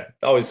 It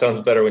always sounds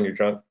better when you're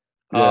drunk.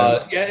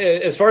 Yeah.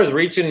 As far as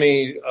reaching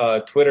me,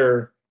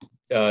 Twitter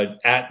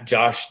at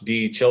Josh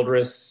D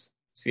Childress,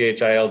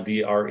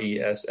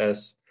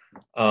 ChildRess.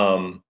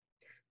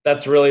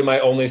 That's really my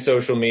only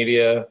social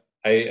media.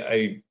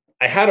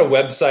 I had a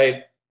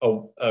website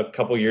a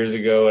couple years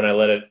ago and I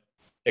let it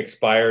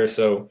expire.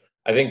 So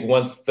I think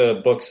once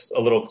the book's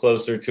a little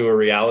closer to a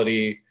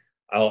reality,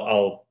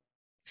 I'll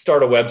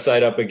start a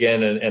website up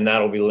again, and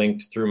that'll be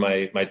linked through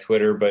my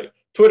Twitter. But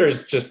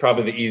Twitter's just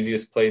probably the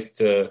easiest place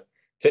to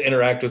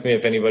interact with me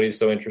if anybody's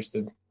so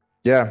interested.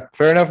 Yeah,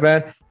 fair enough,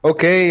 man.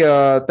 Okay,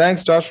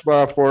 thanks, Josh,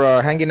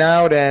 for hanging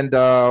out, and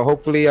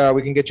hopefully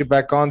we can get you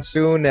back on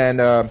soon.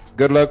 And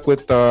good luck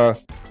with all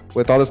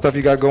the stuff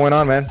you got going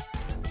on, man.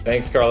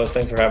 Thanks, Carlos.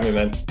 Thanks for having me,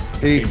 man.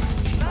 Peace.